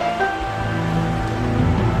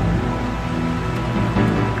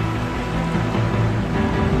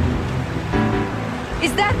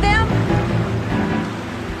 Is that them?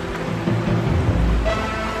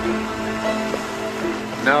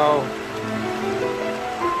 No.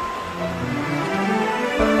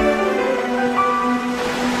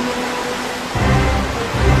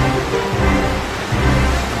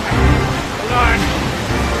 Hold on.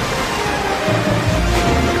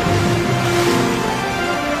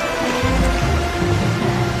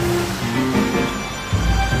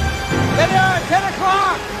 Get on, 10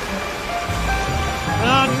 o'clock!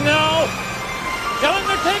 Oh no! Tell them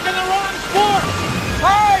they're taking the wrong sport!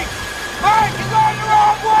 Mike! Mike, you're going the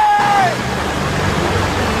wrong way!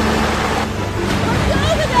 Look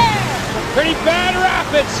over there! Pretty bad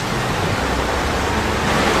rapids!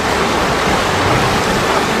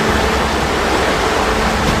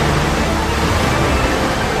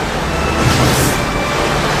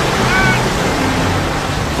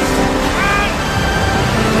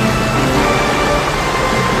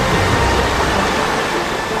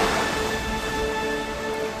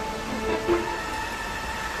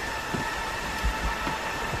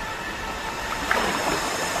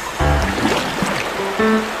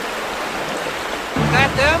 Is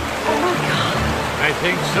that them? I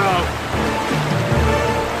think so.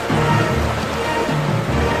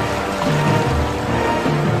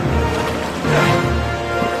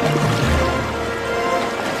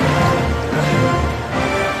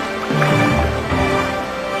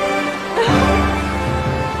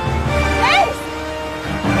 Ace!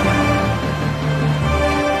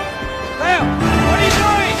 Leo, what are you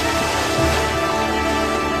doing?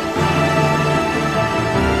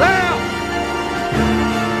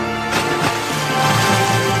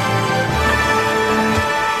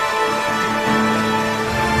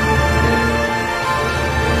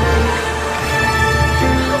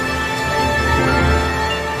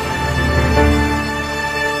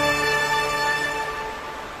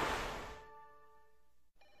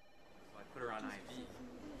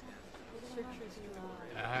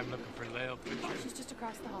 I'm looking for Lale Pritchard. She's just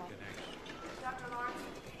across the hall. Dr. Lawrence,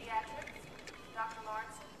 pediatrics. Dr.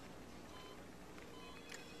 Lawrence.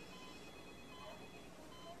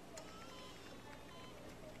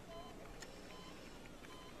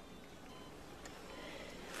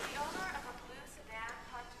 The owner of a blue sedan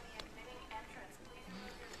parked in the admitting entrance. Please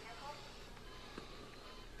move your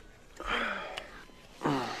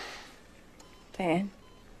vehicle. Dan?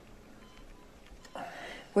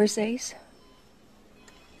 Where's Ace?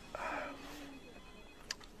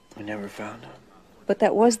 We never found him. But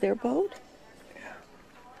that was their boat?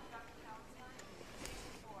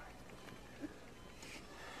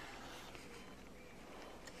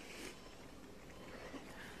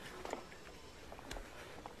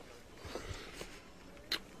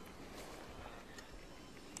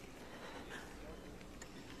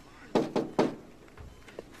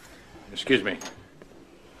 Excuse me.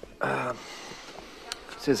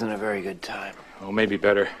 This isn't a very good time. Oh, maybe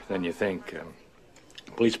better than you think.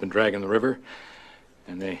 Policemen dragging the river,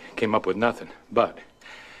 and they came up with nothing. But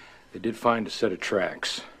they did find a set of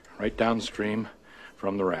tracks right downstream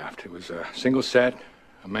from the raft. It was a single set,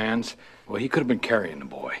 a man's. Well, he could have been carrying the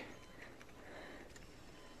boy.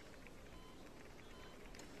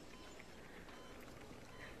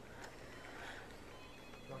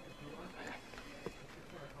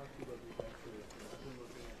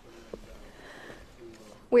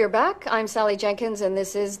 We're back. I'm Sally Jenkins, and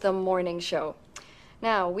this is The Morning Show.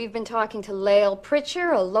 Now, we've been talking to Lale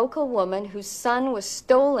Pritchard, a local woman whose son was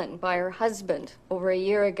stolen by her husband over a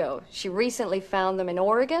year ago. She recently found them in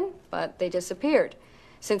Oregon, but they disappeared.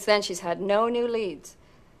 Since then, she's had no new leads.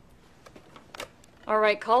 All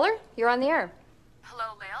right, caller, you're on the air.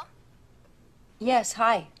 Hello, Lale? Yes,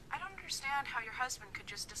 hi. I don't understand how your husband could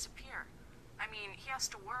just disappear. I mean, he has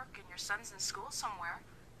to work and your son's in school somewhere.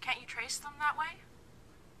 Can't you trace them that way?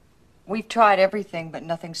 We've tried everything, but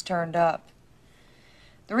nothing's turned up.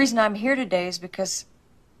 The reason I'm here today is because,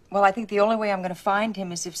 well, I think the only way I'm going to find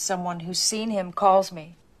him is if someone who's seen him calls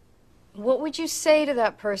me. What would you say to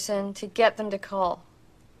that person to get them to call?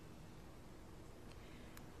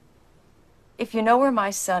 If you know where my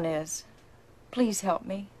son is, please help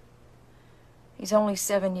me. He's only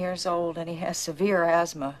 7 years old and he has severe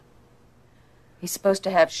asthma. He's supposed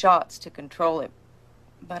to have shots to control it,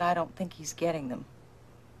 but I don't think he's getting them.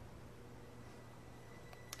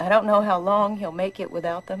 I don't know how long he'll make it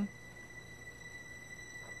without them.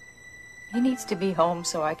 He needs to be home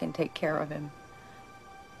so I can take care of him.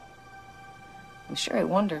 I'm sure he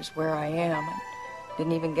wonders where I am and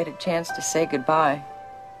didn't even get a chance to say goodbye.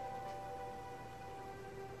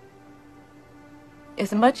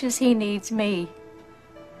 As much as he needs me,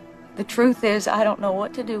 the truth is I don't know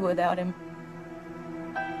what to do without him.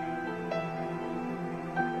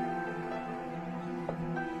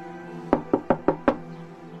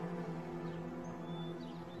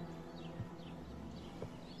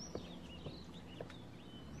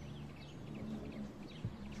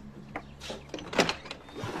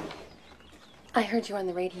 I heard you on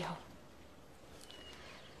the radio.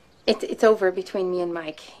 It's over between me and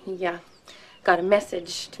Mike. He got a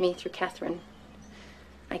message to me through Catherine.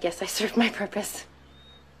 I guess I served my purpose.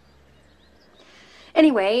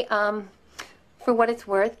 Anyway, for what it's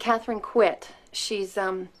worth, Catherine quit. She's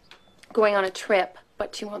going on a trip,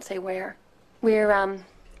 but she won't say where. We're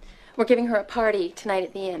giving her a party tonight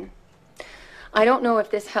at the inn. I don't know if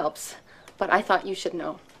this helps, but I thought you should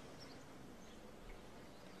know.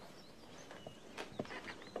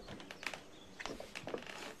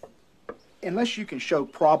 Unless you can show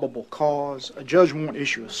probable cause, a judge won't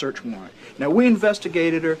issue a search warrant. Now, we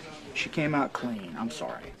investigated her. She came out clean. I'm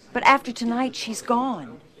sorry. But after tonight, she's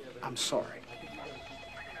gone. I'm sorry.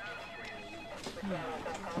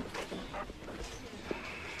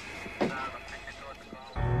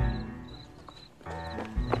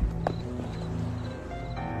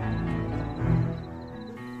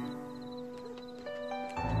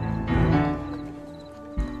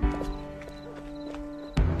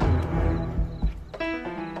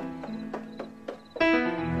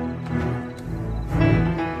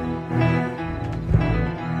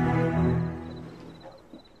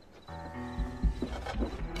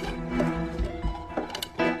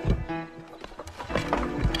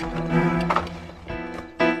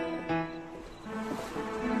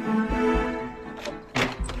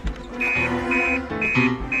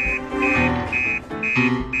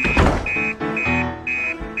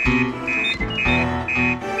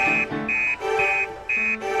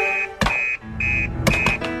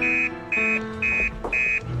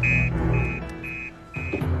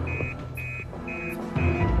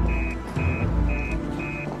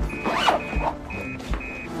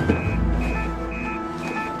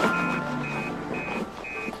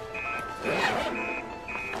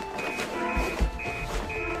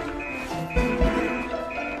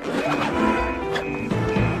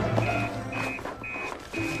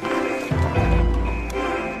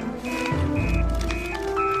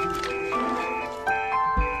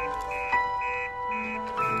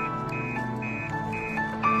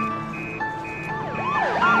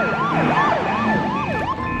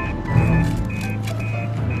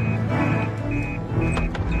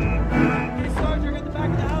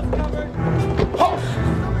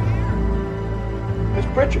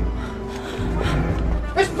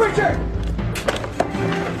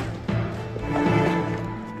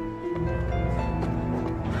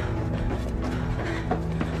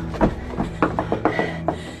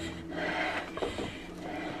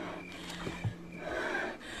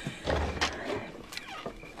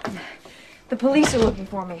 police are looking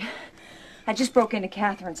for me. I just broke into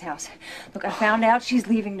Catherine's house. Look, I found out she's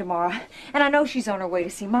leaving tomorrow, and I know she's on her way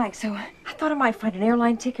to see Mike, so I thought I might find an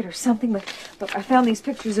airline ticket or something, but look, I found these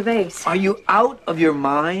pictures of Ace. Are you out of your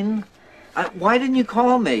mind? Why didn't you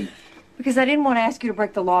call me? Because I didn't want to ask you to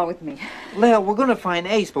break the law with me. Lale, we're going to find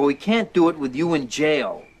Ace, but we can't do it with you in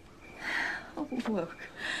jail. Oh, look.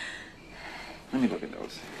 Let me look at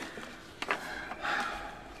those.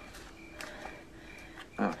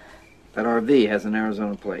 Oh, that RV has an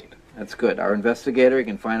Arizona plate. That's good. Our investigator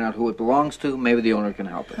can find out who it belongs to. Maybe the owner can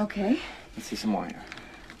help us. Okay. Let's see some more here.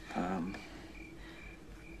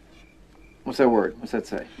 What's that word? What's that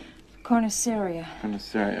say? Carniceria.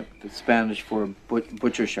 Carniceria. It's Spanish for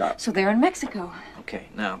butcher shop. So they're in Mexico. Okay,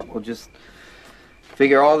 now we'll just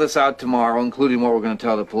figure all this out tomorrow, including what we're going to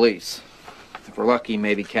tell the police. If we're lucky,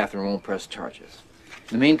 maybe Catherine won't press charges.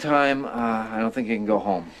 In the meantime, I don't think you can go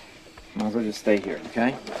home. Might as well just stay here,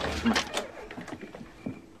 okay? Come on.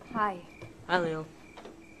 Hi. Hi, Leo.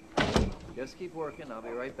 Just keep working. I'll be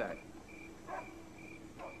right back.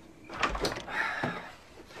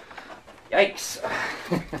 Yikes.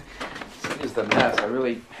 Excuse the mess. I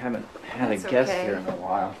really haven't had That's a guest okay. here in a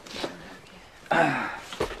while.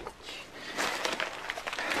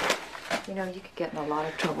 You know, you could get in a lot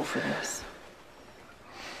of trouble for this.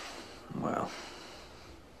 Well,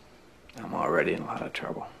 I'm already in a lot of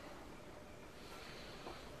trouble.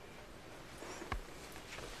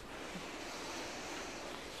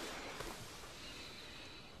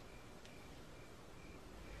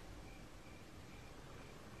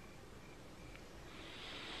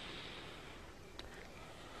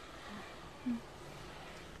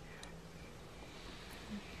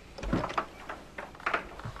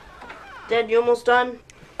 Dad, you almost done?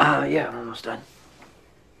 Yeah, I'm almost done.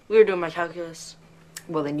 We were doing my calculus.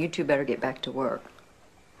 Well, then you two better get back to work.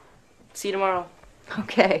 See you tomorrow.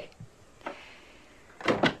 Okay.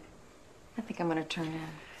 I think I'm gonna turn in.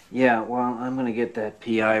 Yeah, well, I'm gonna get that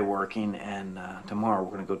PI working, and tomorrow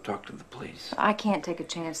we're gonna go talk to the police. I can't take a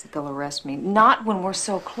chance that they'll arrest me. Not when we're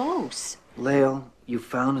so close. Lale, you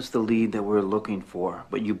found us the lead that we're looking for,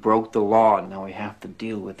 but you broke the law, and now we have to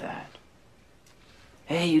deal with that.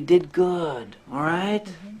 Hey, you did good, all right?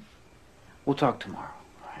 Mm-hmm. We'll talk tomorrow,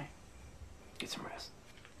 all right? Get some rest.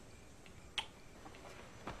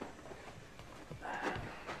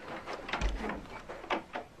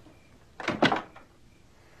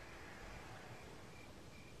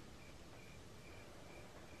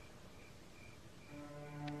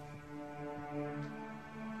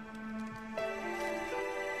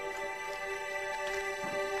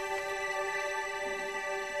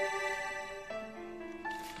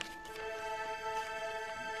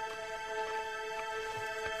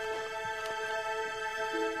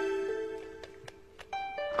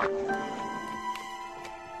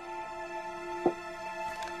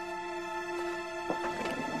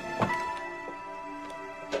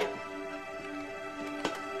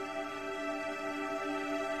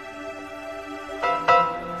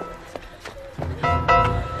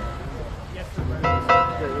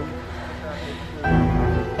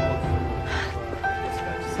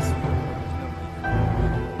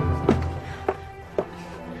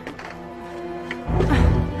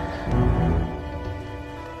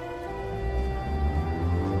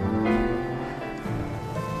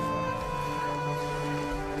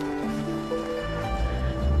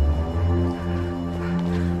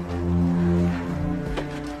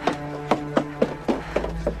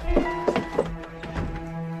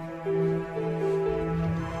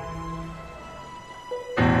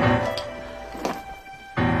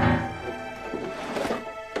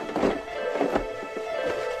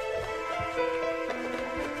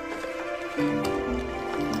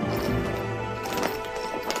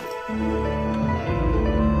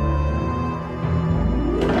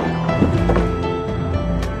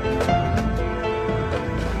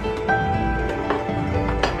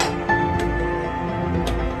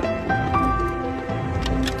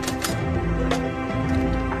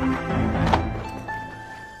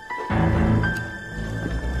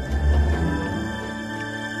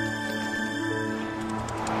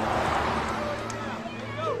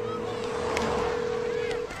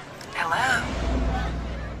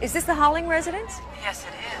 Is this the Holling residence? Yes,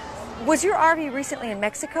 it is. Was your RV recently in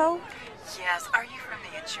Mexico? Yes. Are you from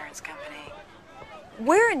the insurance company?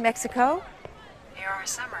 Where in Mexico? Near our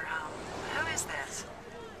summer home. Who is this?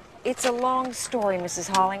 It's a long story, Mrs.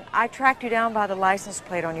 Holling. I tracked you down by the license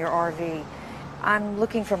plate on your RV. I'm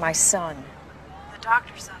looking for my son. The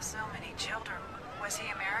doctor saw so many children. Was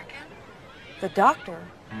he American? The doctor?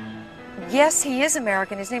 Yes, he is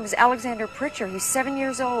American. His name is Alexander Pritchard. He's 7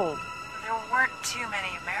 years old. There there weren't too many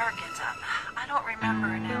Americans. I don't remember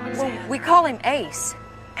an Alexander. Well, we call him Ace.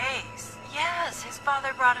 Ace. Yes, his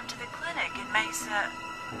father brought him to the clinic in Mesa.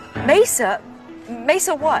 Mesa?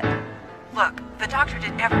 Mesa what? Look, the doctor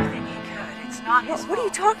did everything he could. It's not his What are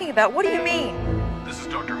you talking about? What do you mean? This is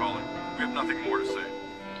Dr. Holland. We have nothing more to say.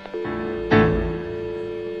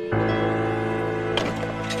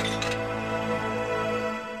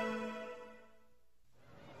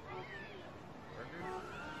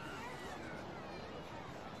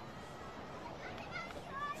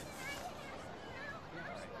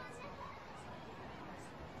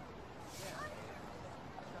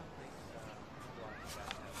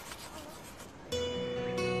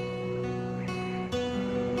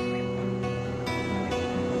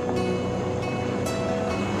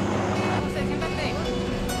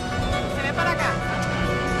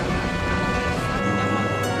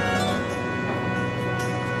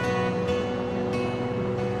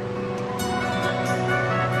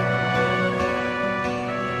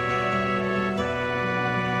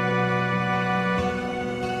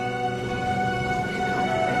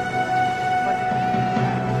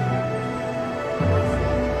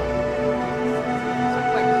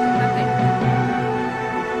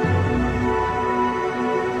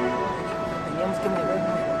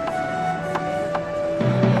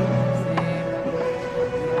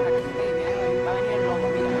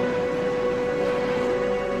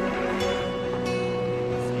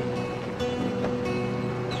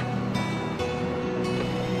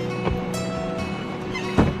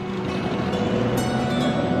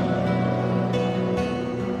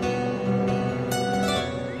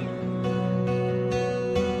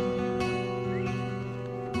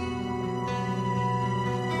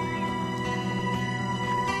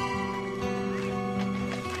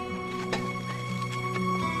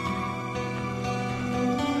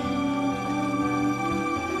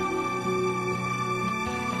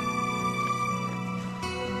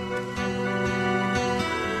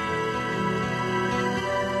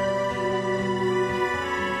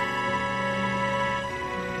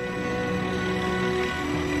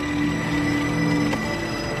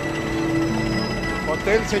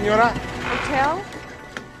 ¿Hotel, señora? ¿Hotel?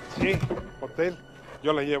 Sí, hotel.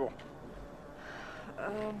 Yo la llevo.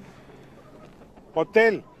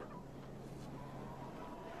 Hotel.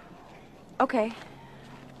 Okay.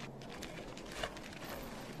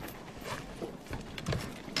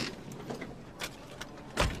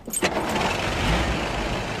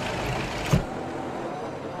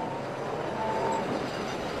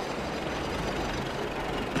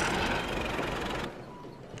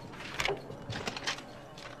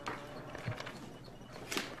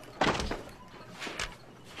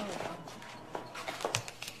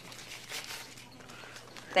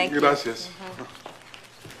 Thank you. Gracias.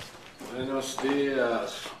 Buenos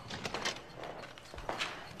días.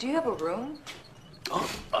 Do you have a room? Oh,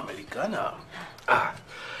 americana.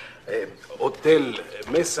 Hotel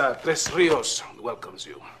Mesa Tres Ríos welcomes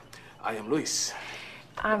you. I am Luis.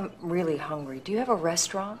 I'm really hungry. Do you have a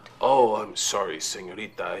restaurant? Oh, I'm sorry,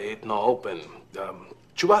 señorita. It not open.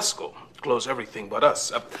 Chubasco. Close everything but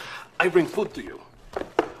us. I bring food to you.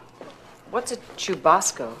 What's a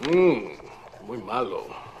chubasco? Muy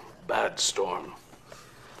malo. Bad storm.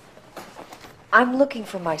 I'm looking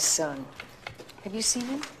for my son. Have you seen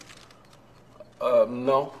him?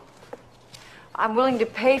 No. I'm willing to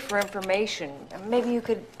pay for information. Maybe you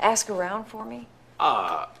could ask around for me?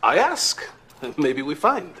 I ask. Maybe we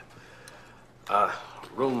find.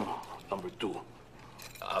 Room number 2.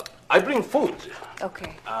 I bring food.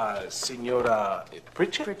 Okay. Senora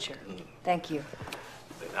Pritchard? Pritchard. Thank you.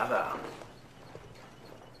 De nada.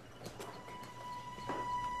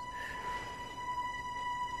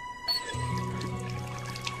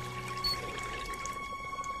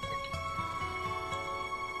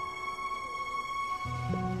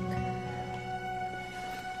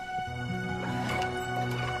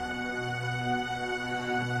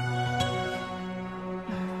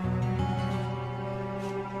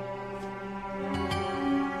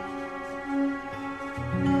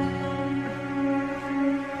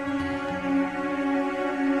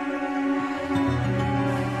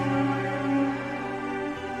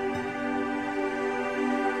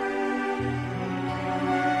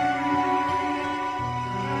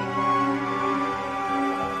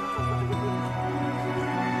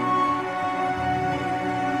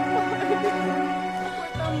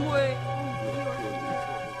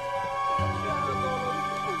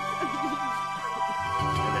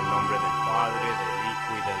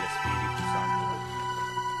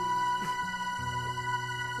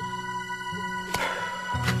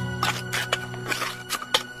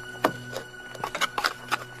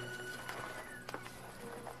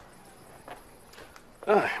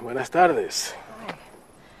 Buenas tardes. Hi.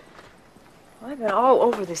 Well, I've been all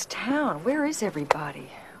over this town. Where is everybody?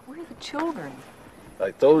 Where are the children?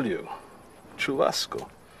 I told you. Chubasco.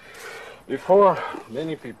 Before,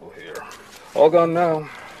 many people here. All gone now.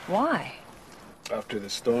 Why? After the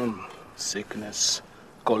storm, sickness,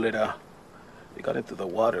 cholera. They got into the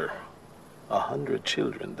water. 100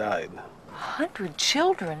 children died. 100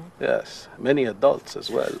 children? Yes, many adults as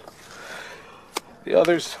well. The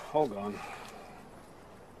others, all gone.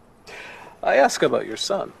 I asked about your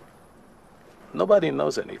son. Nobody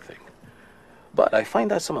knows anything. But I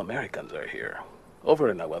find out some Americans are here, over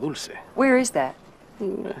in Agua Dulce. Where is that?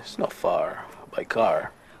 It's not far, by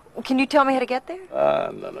car. Can you tell me how to get there?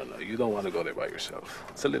 No. You don't want to go there by yourself.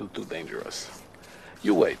 It's a little too dangerous.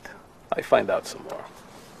 You wait. I find out some more.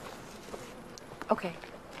 Okay.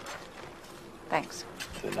 Thanks.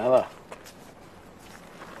 De nada.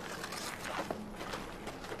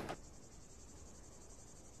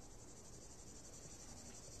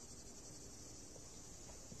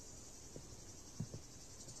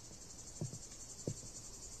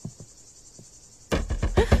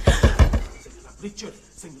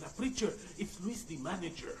 Senora Preacher, it's Luis, the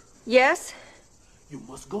manager. Yes? You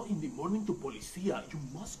must go in the morning to Policia. You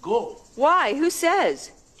must go. Why? Who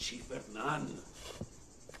says? Chief Hernan.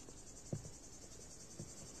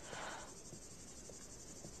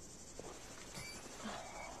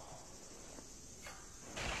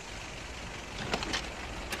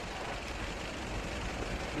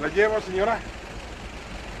 ¿La llevo, señora?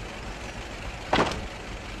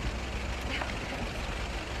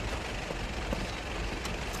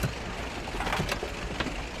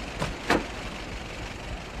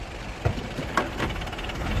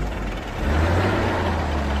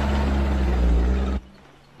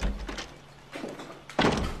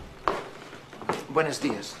 Buenos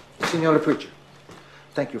dias. Senora Preacher,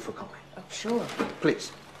 thank you for coming. Oh, sure.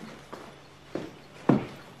 Please.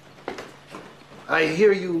 I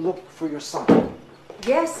hear you look for your son.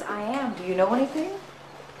 Yes, I am. Do you know anything?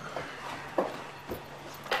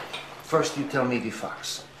 First, you tell me the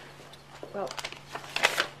facts. Well,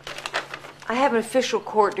 I have an official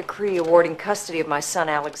court decree awarding custody of my son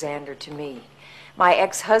Alexander to me. My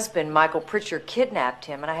ex-husband, Michael Pritcher, kidnapped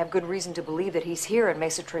him, and I have good reason to believe that he's here in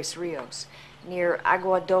Mesa Tres Rios, near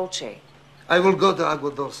Agua Dulce. I will go to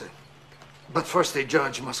Agua Dulce. But first, a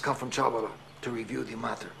judge must come from Chabala to review the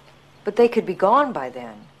matter. But they could be gone by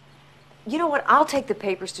then. You know what? I'll take the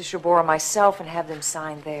papers to Shabora myself and have them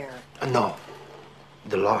signed there. No.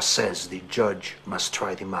 The law says the judge must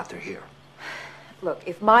try the matter here. Look,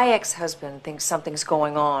 if my ex-husband thinks something's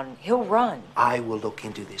going on, he'll run. I will look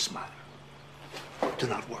into this matter. Do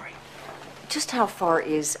not worry. Just how far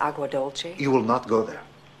is Agua Dulce? You will not go there.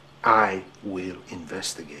 I will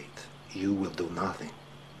investigate. You will do nothing.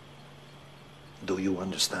 Do you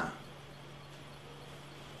understand?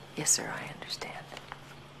 Yes, sir, I understand.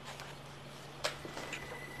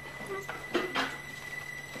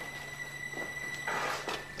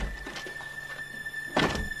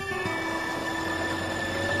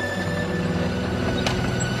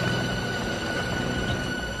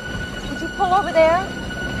 Would you pull over there?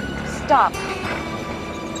 Stop.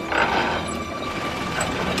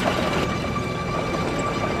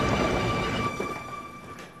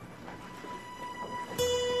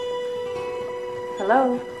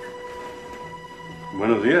 Hello?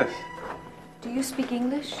 Buenos días. Do you speak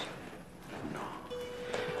English? No.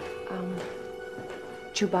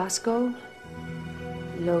 Chubasco,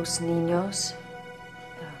 los niños,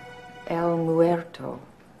 el muerto,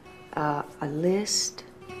 a list.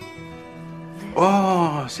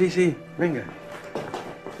 Oh, sí, venga.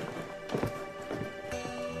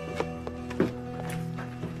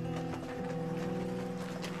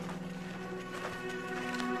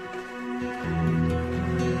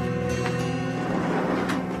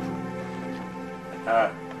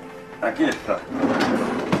 Aquí está.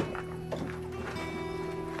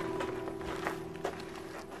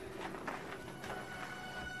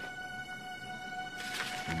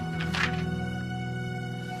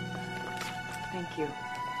 Thank you.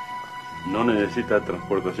 ¿No necesita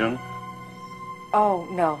transportación? Oh,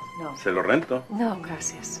 no. Se lo rento. No,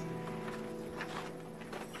 gracias.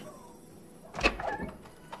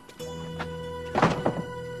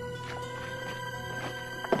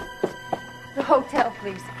 The hotel,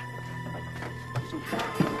 please.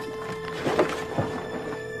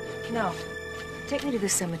 No. Take me to the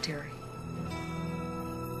cemetery.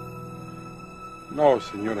 No,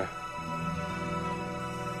 señora.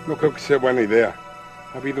 No creo que sea buena idea.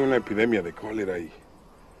 Ha habido una epidemia de cólera y...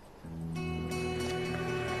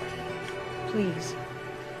 Please.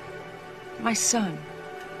 My son.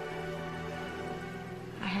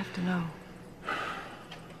 I have to know.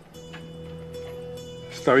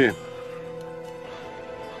 Está bien.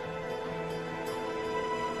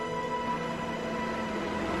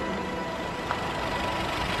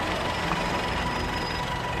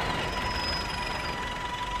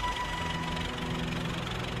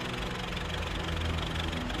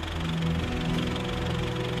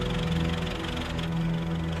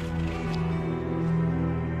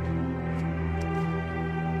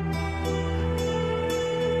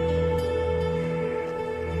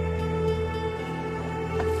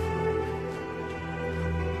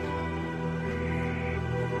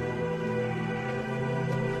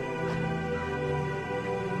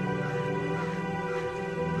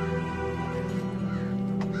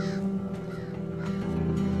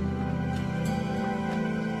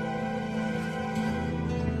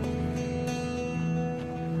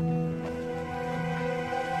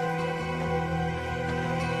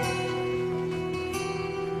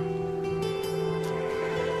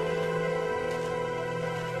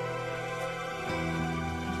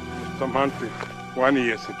 Amante, Juan y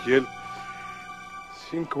Ezequiel.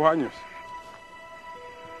 5 años.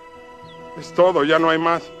 Es todo, ya no hay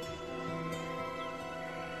más.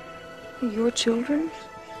 Your children?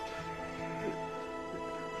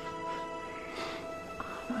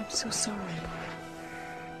 Oh, I'm so sorry.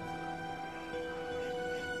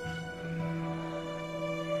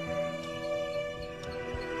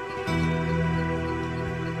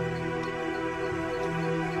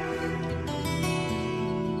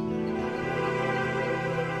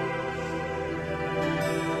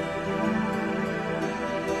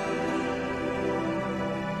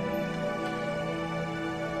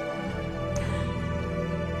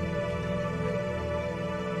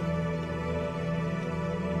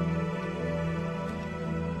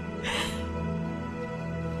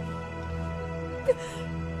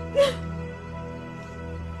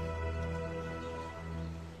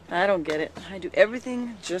 I don't get it. I do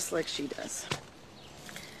everything just like she does.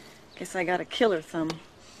 Guess I got a killer thumb.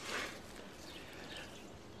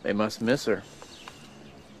 They must miss her.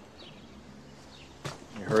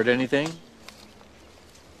 You heard anything?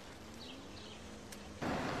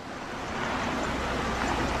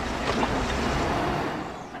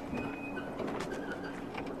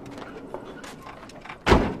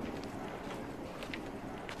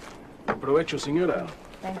 Aprovecho, señora.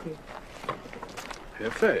 Thank you.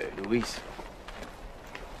 Jefe. Luis.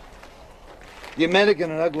 The American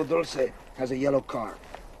in Agua Dulce has a yellow car.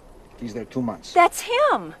 He's there 2 months. That's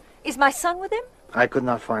him. Is my son with him? I could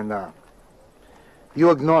not find out. You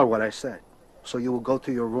ignore what I said, so you will go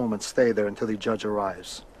to your room and stay there until the judge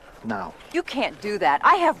arrives. Now. You can't do that.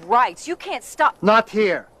 I have rights. You can't stop. Not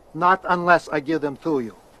here. Not unless I give them to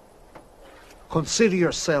you. Consider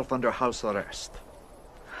yourself under house arrest.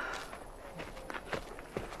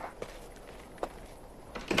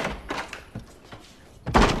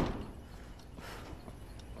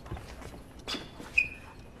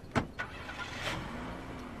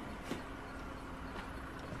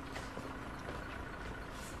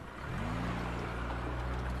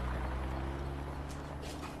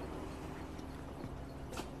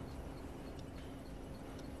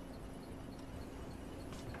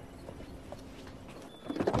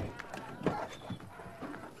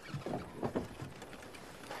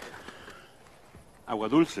 Agua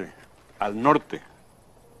Dulce, al norte,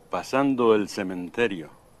 pasando el cementerio.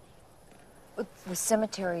 The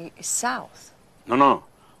cemetery is south. No,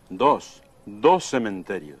 dos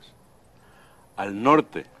cementerios. Al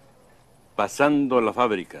norte, pasando la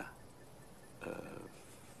fábrica.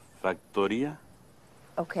 ¿Factoría?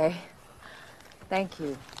 Okay. Thank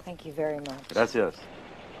you. Thank you very much. Gracias.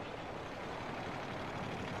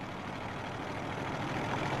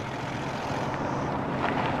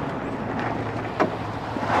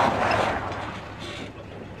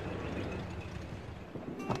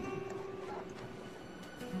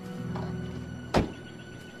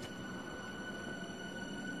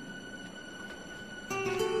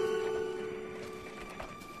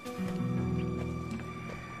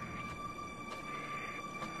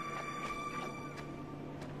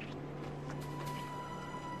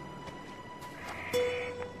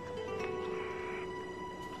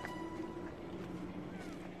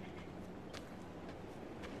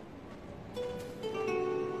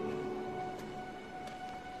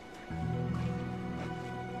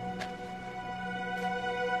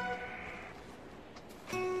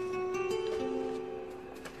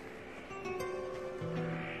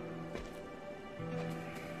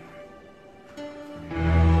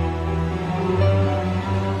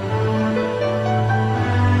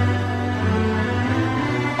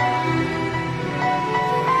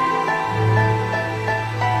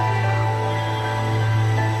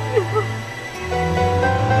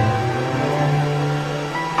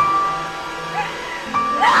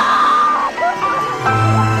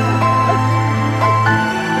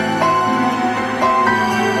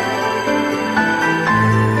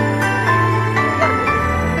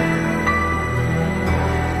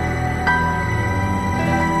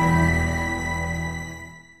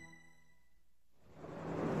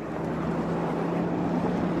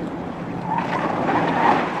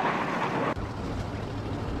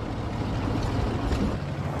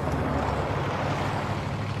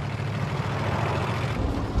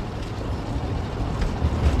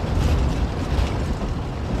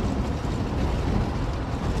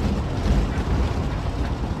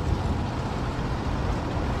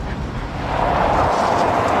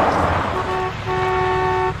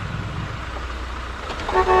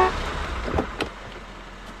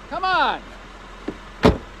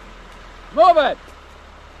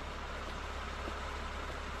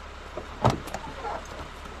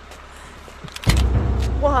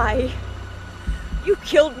 Why? You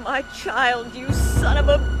killed my child, you son of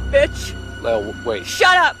a bitch! Lyle, wait.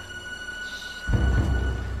 Shut up!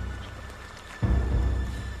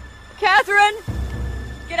 Catherine!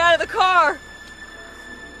 Get out of the car!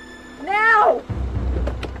 Now!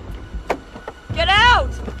 Get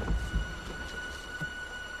out!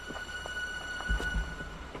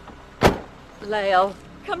 Lyle,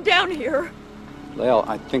 come down here. Lyle,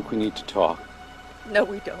 I think we need to talk. No,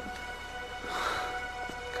 we don't.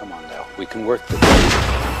 Come on, Lyle. We can work this.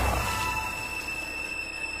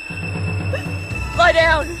 Lie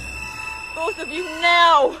down! Both of you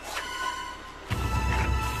now!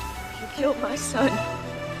 You killed my son.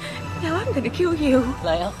 Now I'm gonna kill you.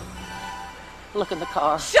 Lyle, look in the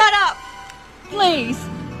car. Shut up! Please!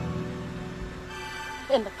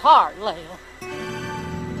 In the car, Lyle.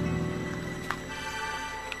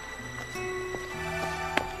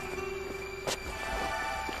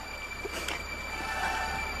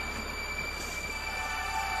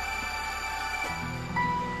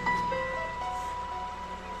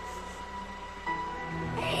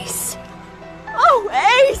 Ace! Oh,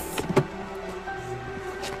 Ace!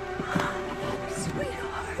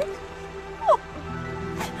 Sweetheart. Oh.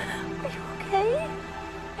 Are you okay?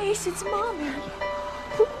 Ace, it's Mommy.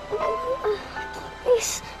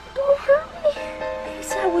 Ace, don't hurt me.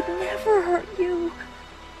 Ace, I would never hurt you.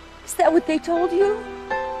 Is that what they told you?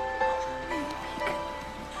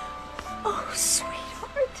 Oh,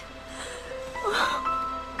 sweetheart.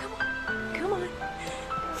 Oh, come on, come on.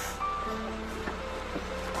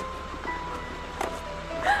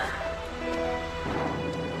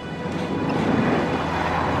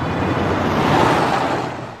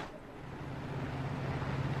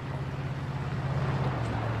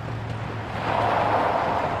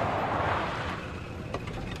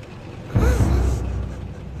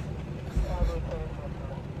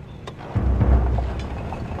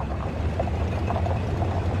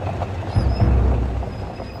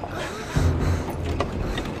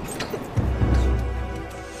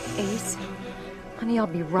 Ace, honey, I'll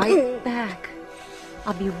be right back.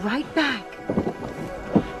 I'll be right back.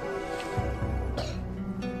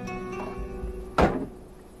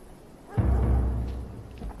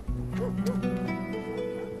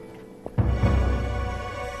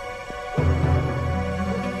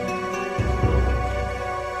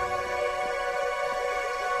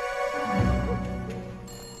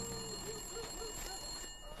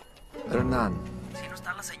 Hernan. Si no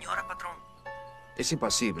está la señora, patrón. Es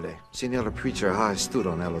imposible. Señor Preacher ha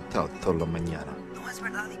estado en el hotel toda la mañana. No es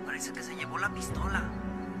verdad y parece que se llevó la pistola.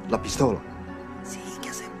 ¿La pistola? Sí, ¿qué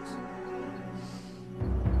hacemos?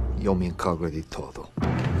 Yo me encargo de todo.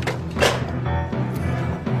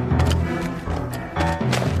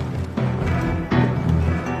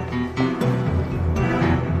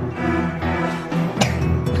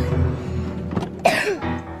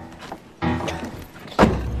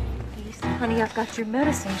 Honey, I've got your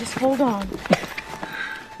medicine. Just hold on.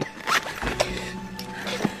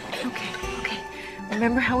 Okay.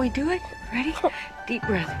 Remember how we do it? Ready? Deep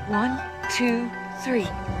breath. 1, 2, 3.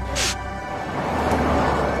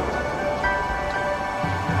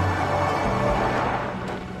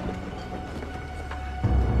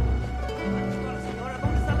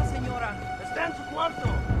 ¿Dónde está la señora? Está en su cuarto.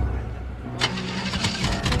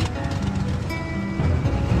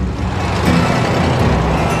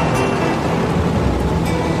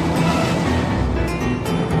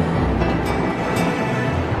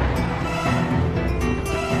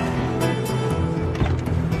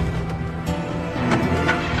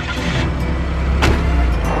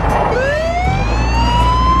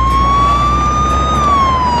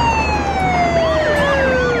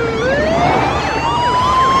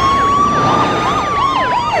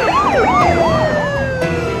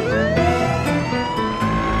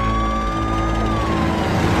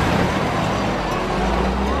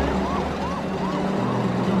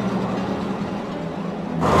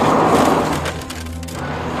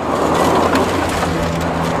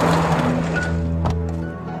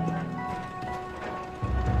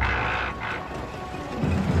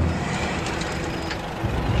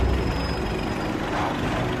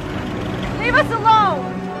 Leave us alone!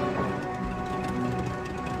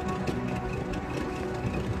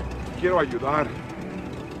 Quiero ayudar.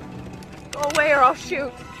 Go away or I'll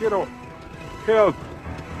shoot. Quiero help.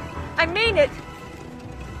 I mean it.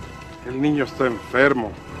 El niño está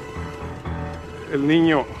enfermo. El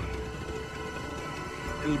niño.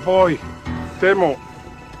 El boy. Temo.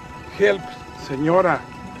 Help, señora.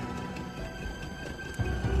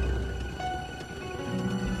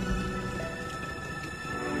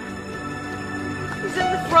 He's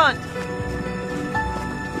in the front.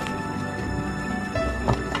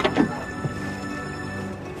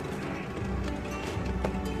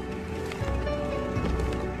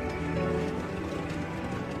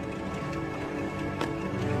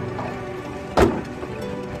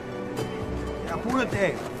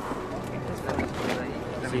 apúrate.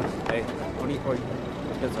 Sí, hoy.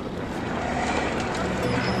 Piénsalo.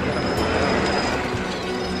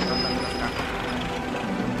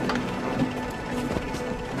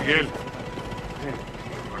 Miguel.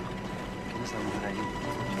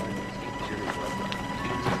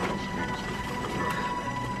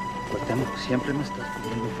 Cuauhtémoc, siempre me estás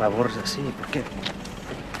pidiendo favores así. ¿Por qué?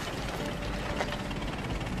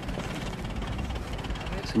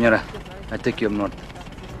 Señora, I take you up north.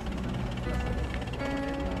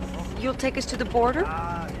 You'll take us to the border?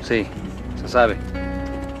 Sí, se sabe.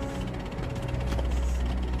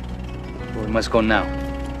 We must go now.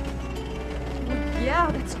 Yeah,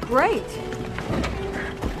 that's great.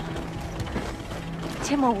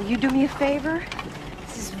 Timo, will you do me a favor?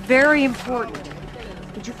 This is very important.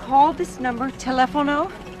 Would you call this number, telefono,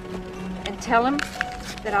 and tell him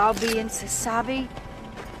that I'll be in Sasabe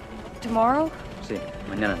tomorrow? Sí,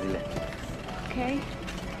 mañana, dile. Okay?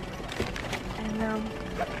 And,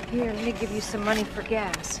 here, let me give you some money for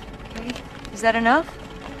gas, okay? Is that enough?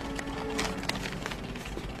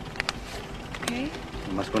 Okay?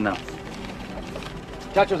 We must go now.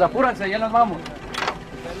 Muchachos, apúrense, ya nos vamos.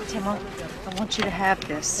 Timo, I want you to have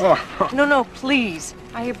this. Oh. No, please.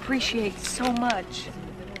 I appreciate so much.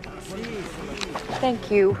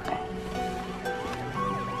 Thank you.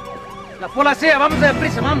 La policía, vamos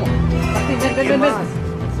deprisa, vamos. Ven.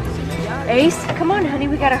 Ace, come on, honey,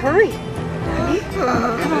 we gotta hurry. Honey,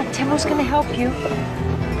 come on, Timo's gonna help you.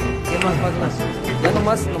 ¿Qué más? Ya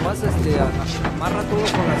nomás, amarra todo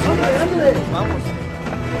con la soga. Vamos.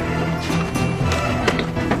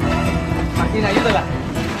 Martina, ayúdala.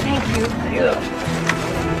 Thank you. Ayúdala.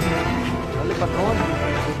 Dale, patrón.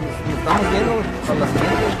 Nos estamos viendo para la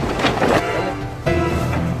siguiente.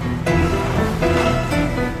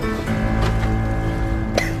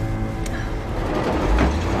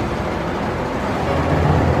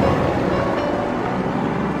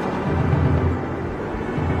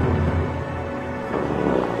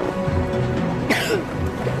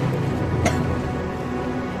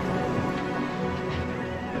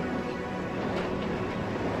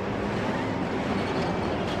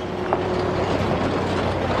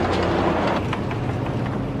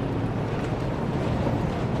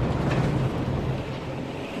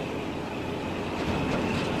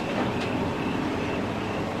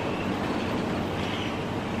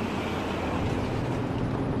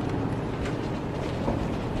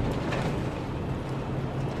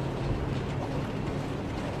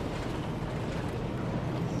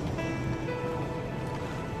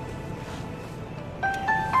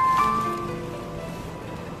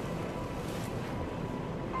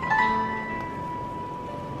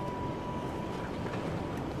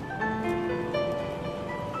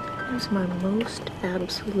 Who's my most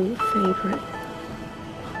absolute favorite?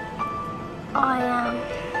 I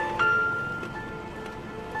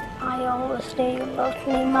always knew you loved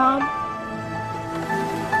me, Mom.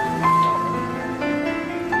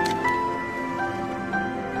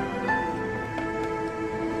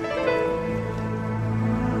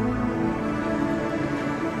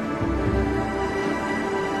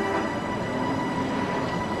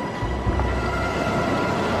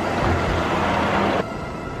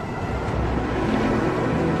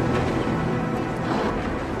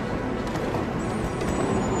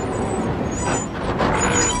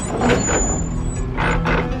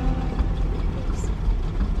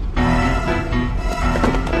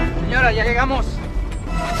 Ya llegamos.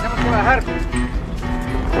 Tenemos que bajar.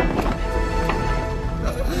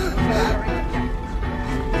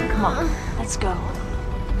 Come on, let's go.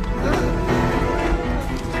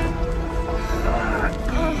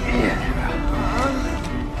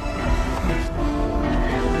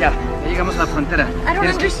 Ya llegamos a la frontera. I don't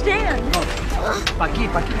understand. No, pa' aquí,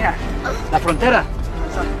 mira. La frontera.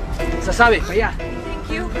 Se sabe, para allá. Thank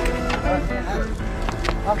you.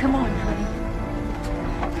 Come on, honey.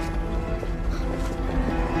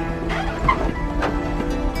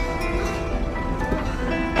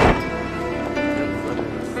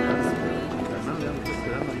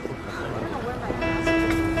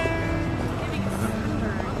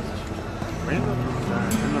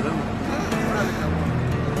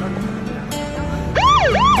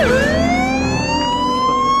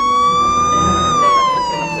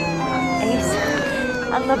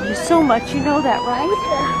 I love you so much, you know that, right?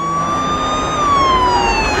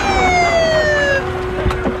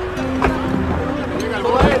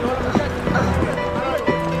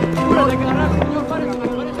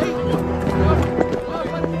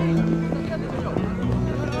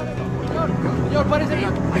 Señor, párese ahí.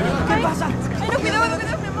 ¿Qué pasa? Ay, no, cuidado,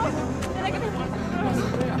 mi amor.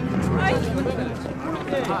 Ay.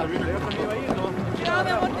 Chao, mi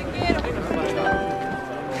amor, te quiero.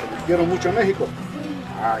 Quiero mucho a México.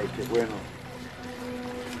 Ay, qué bueno.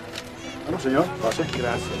 Bueno, señor, pase.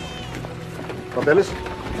 Gracias. ¿Papeles?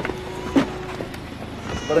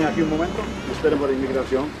 Paren aquí un momento. Esperen por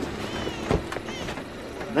inmigración.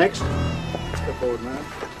 Next. Step forward, man.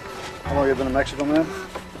 How long have you been in Mexico, man?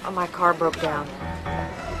 My car broke down.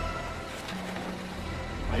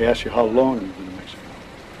 I asked you how long you've been in Mexico.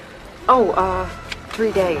 Oh,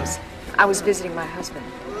 3 days. I was visiting my husband.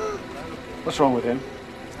 What's wrong with him?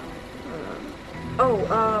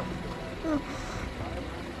 Oh,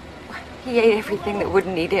 he ate everything that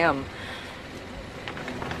wouldn't eat him.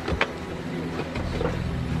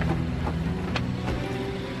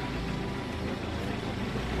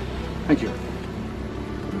 Thank you.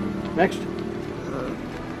 Next.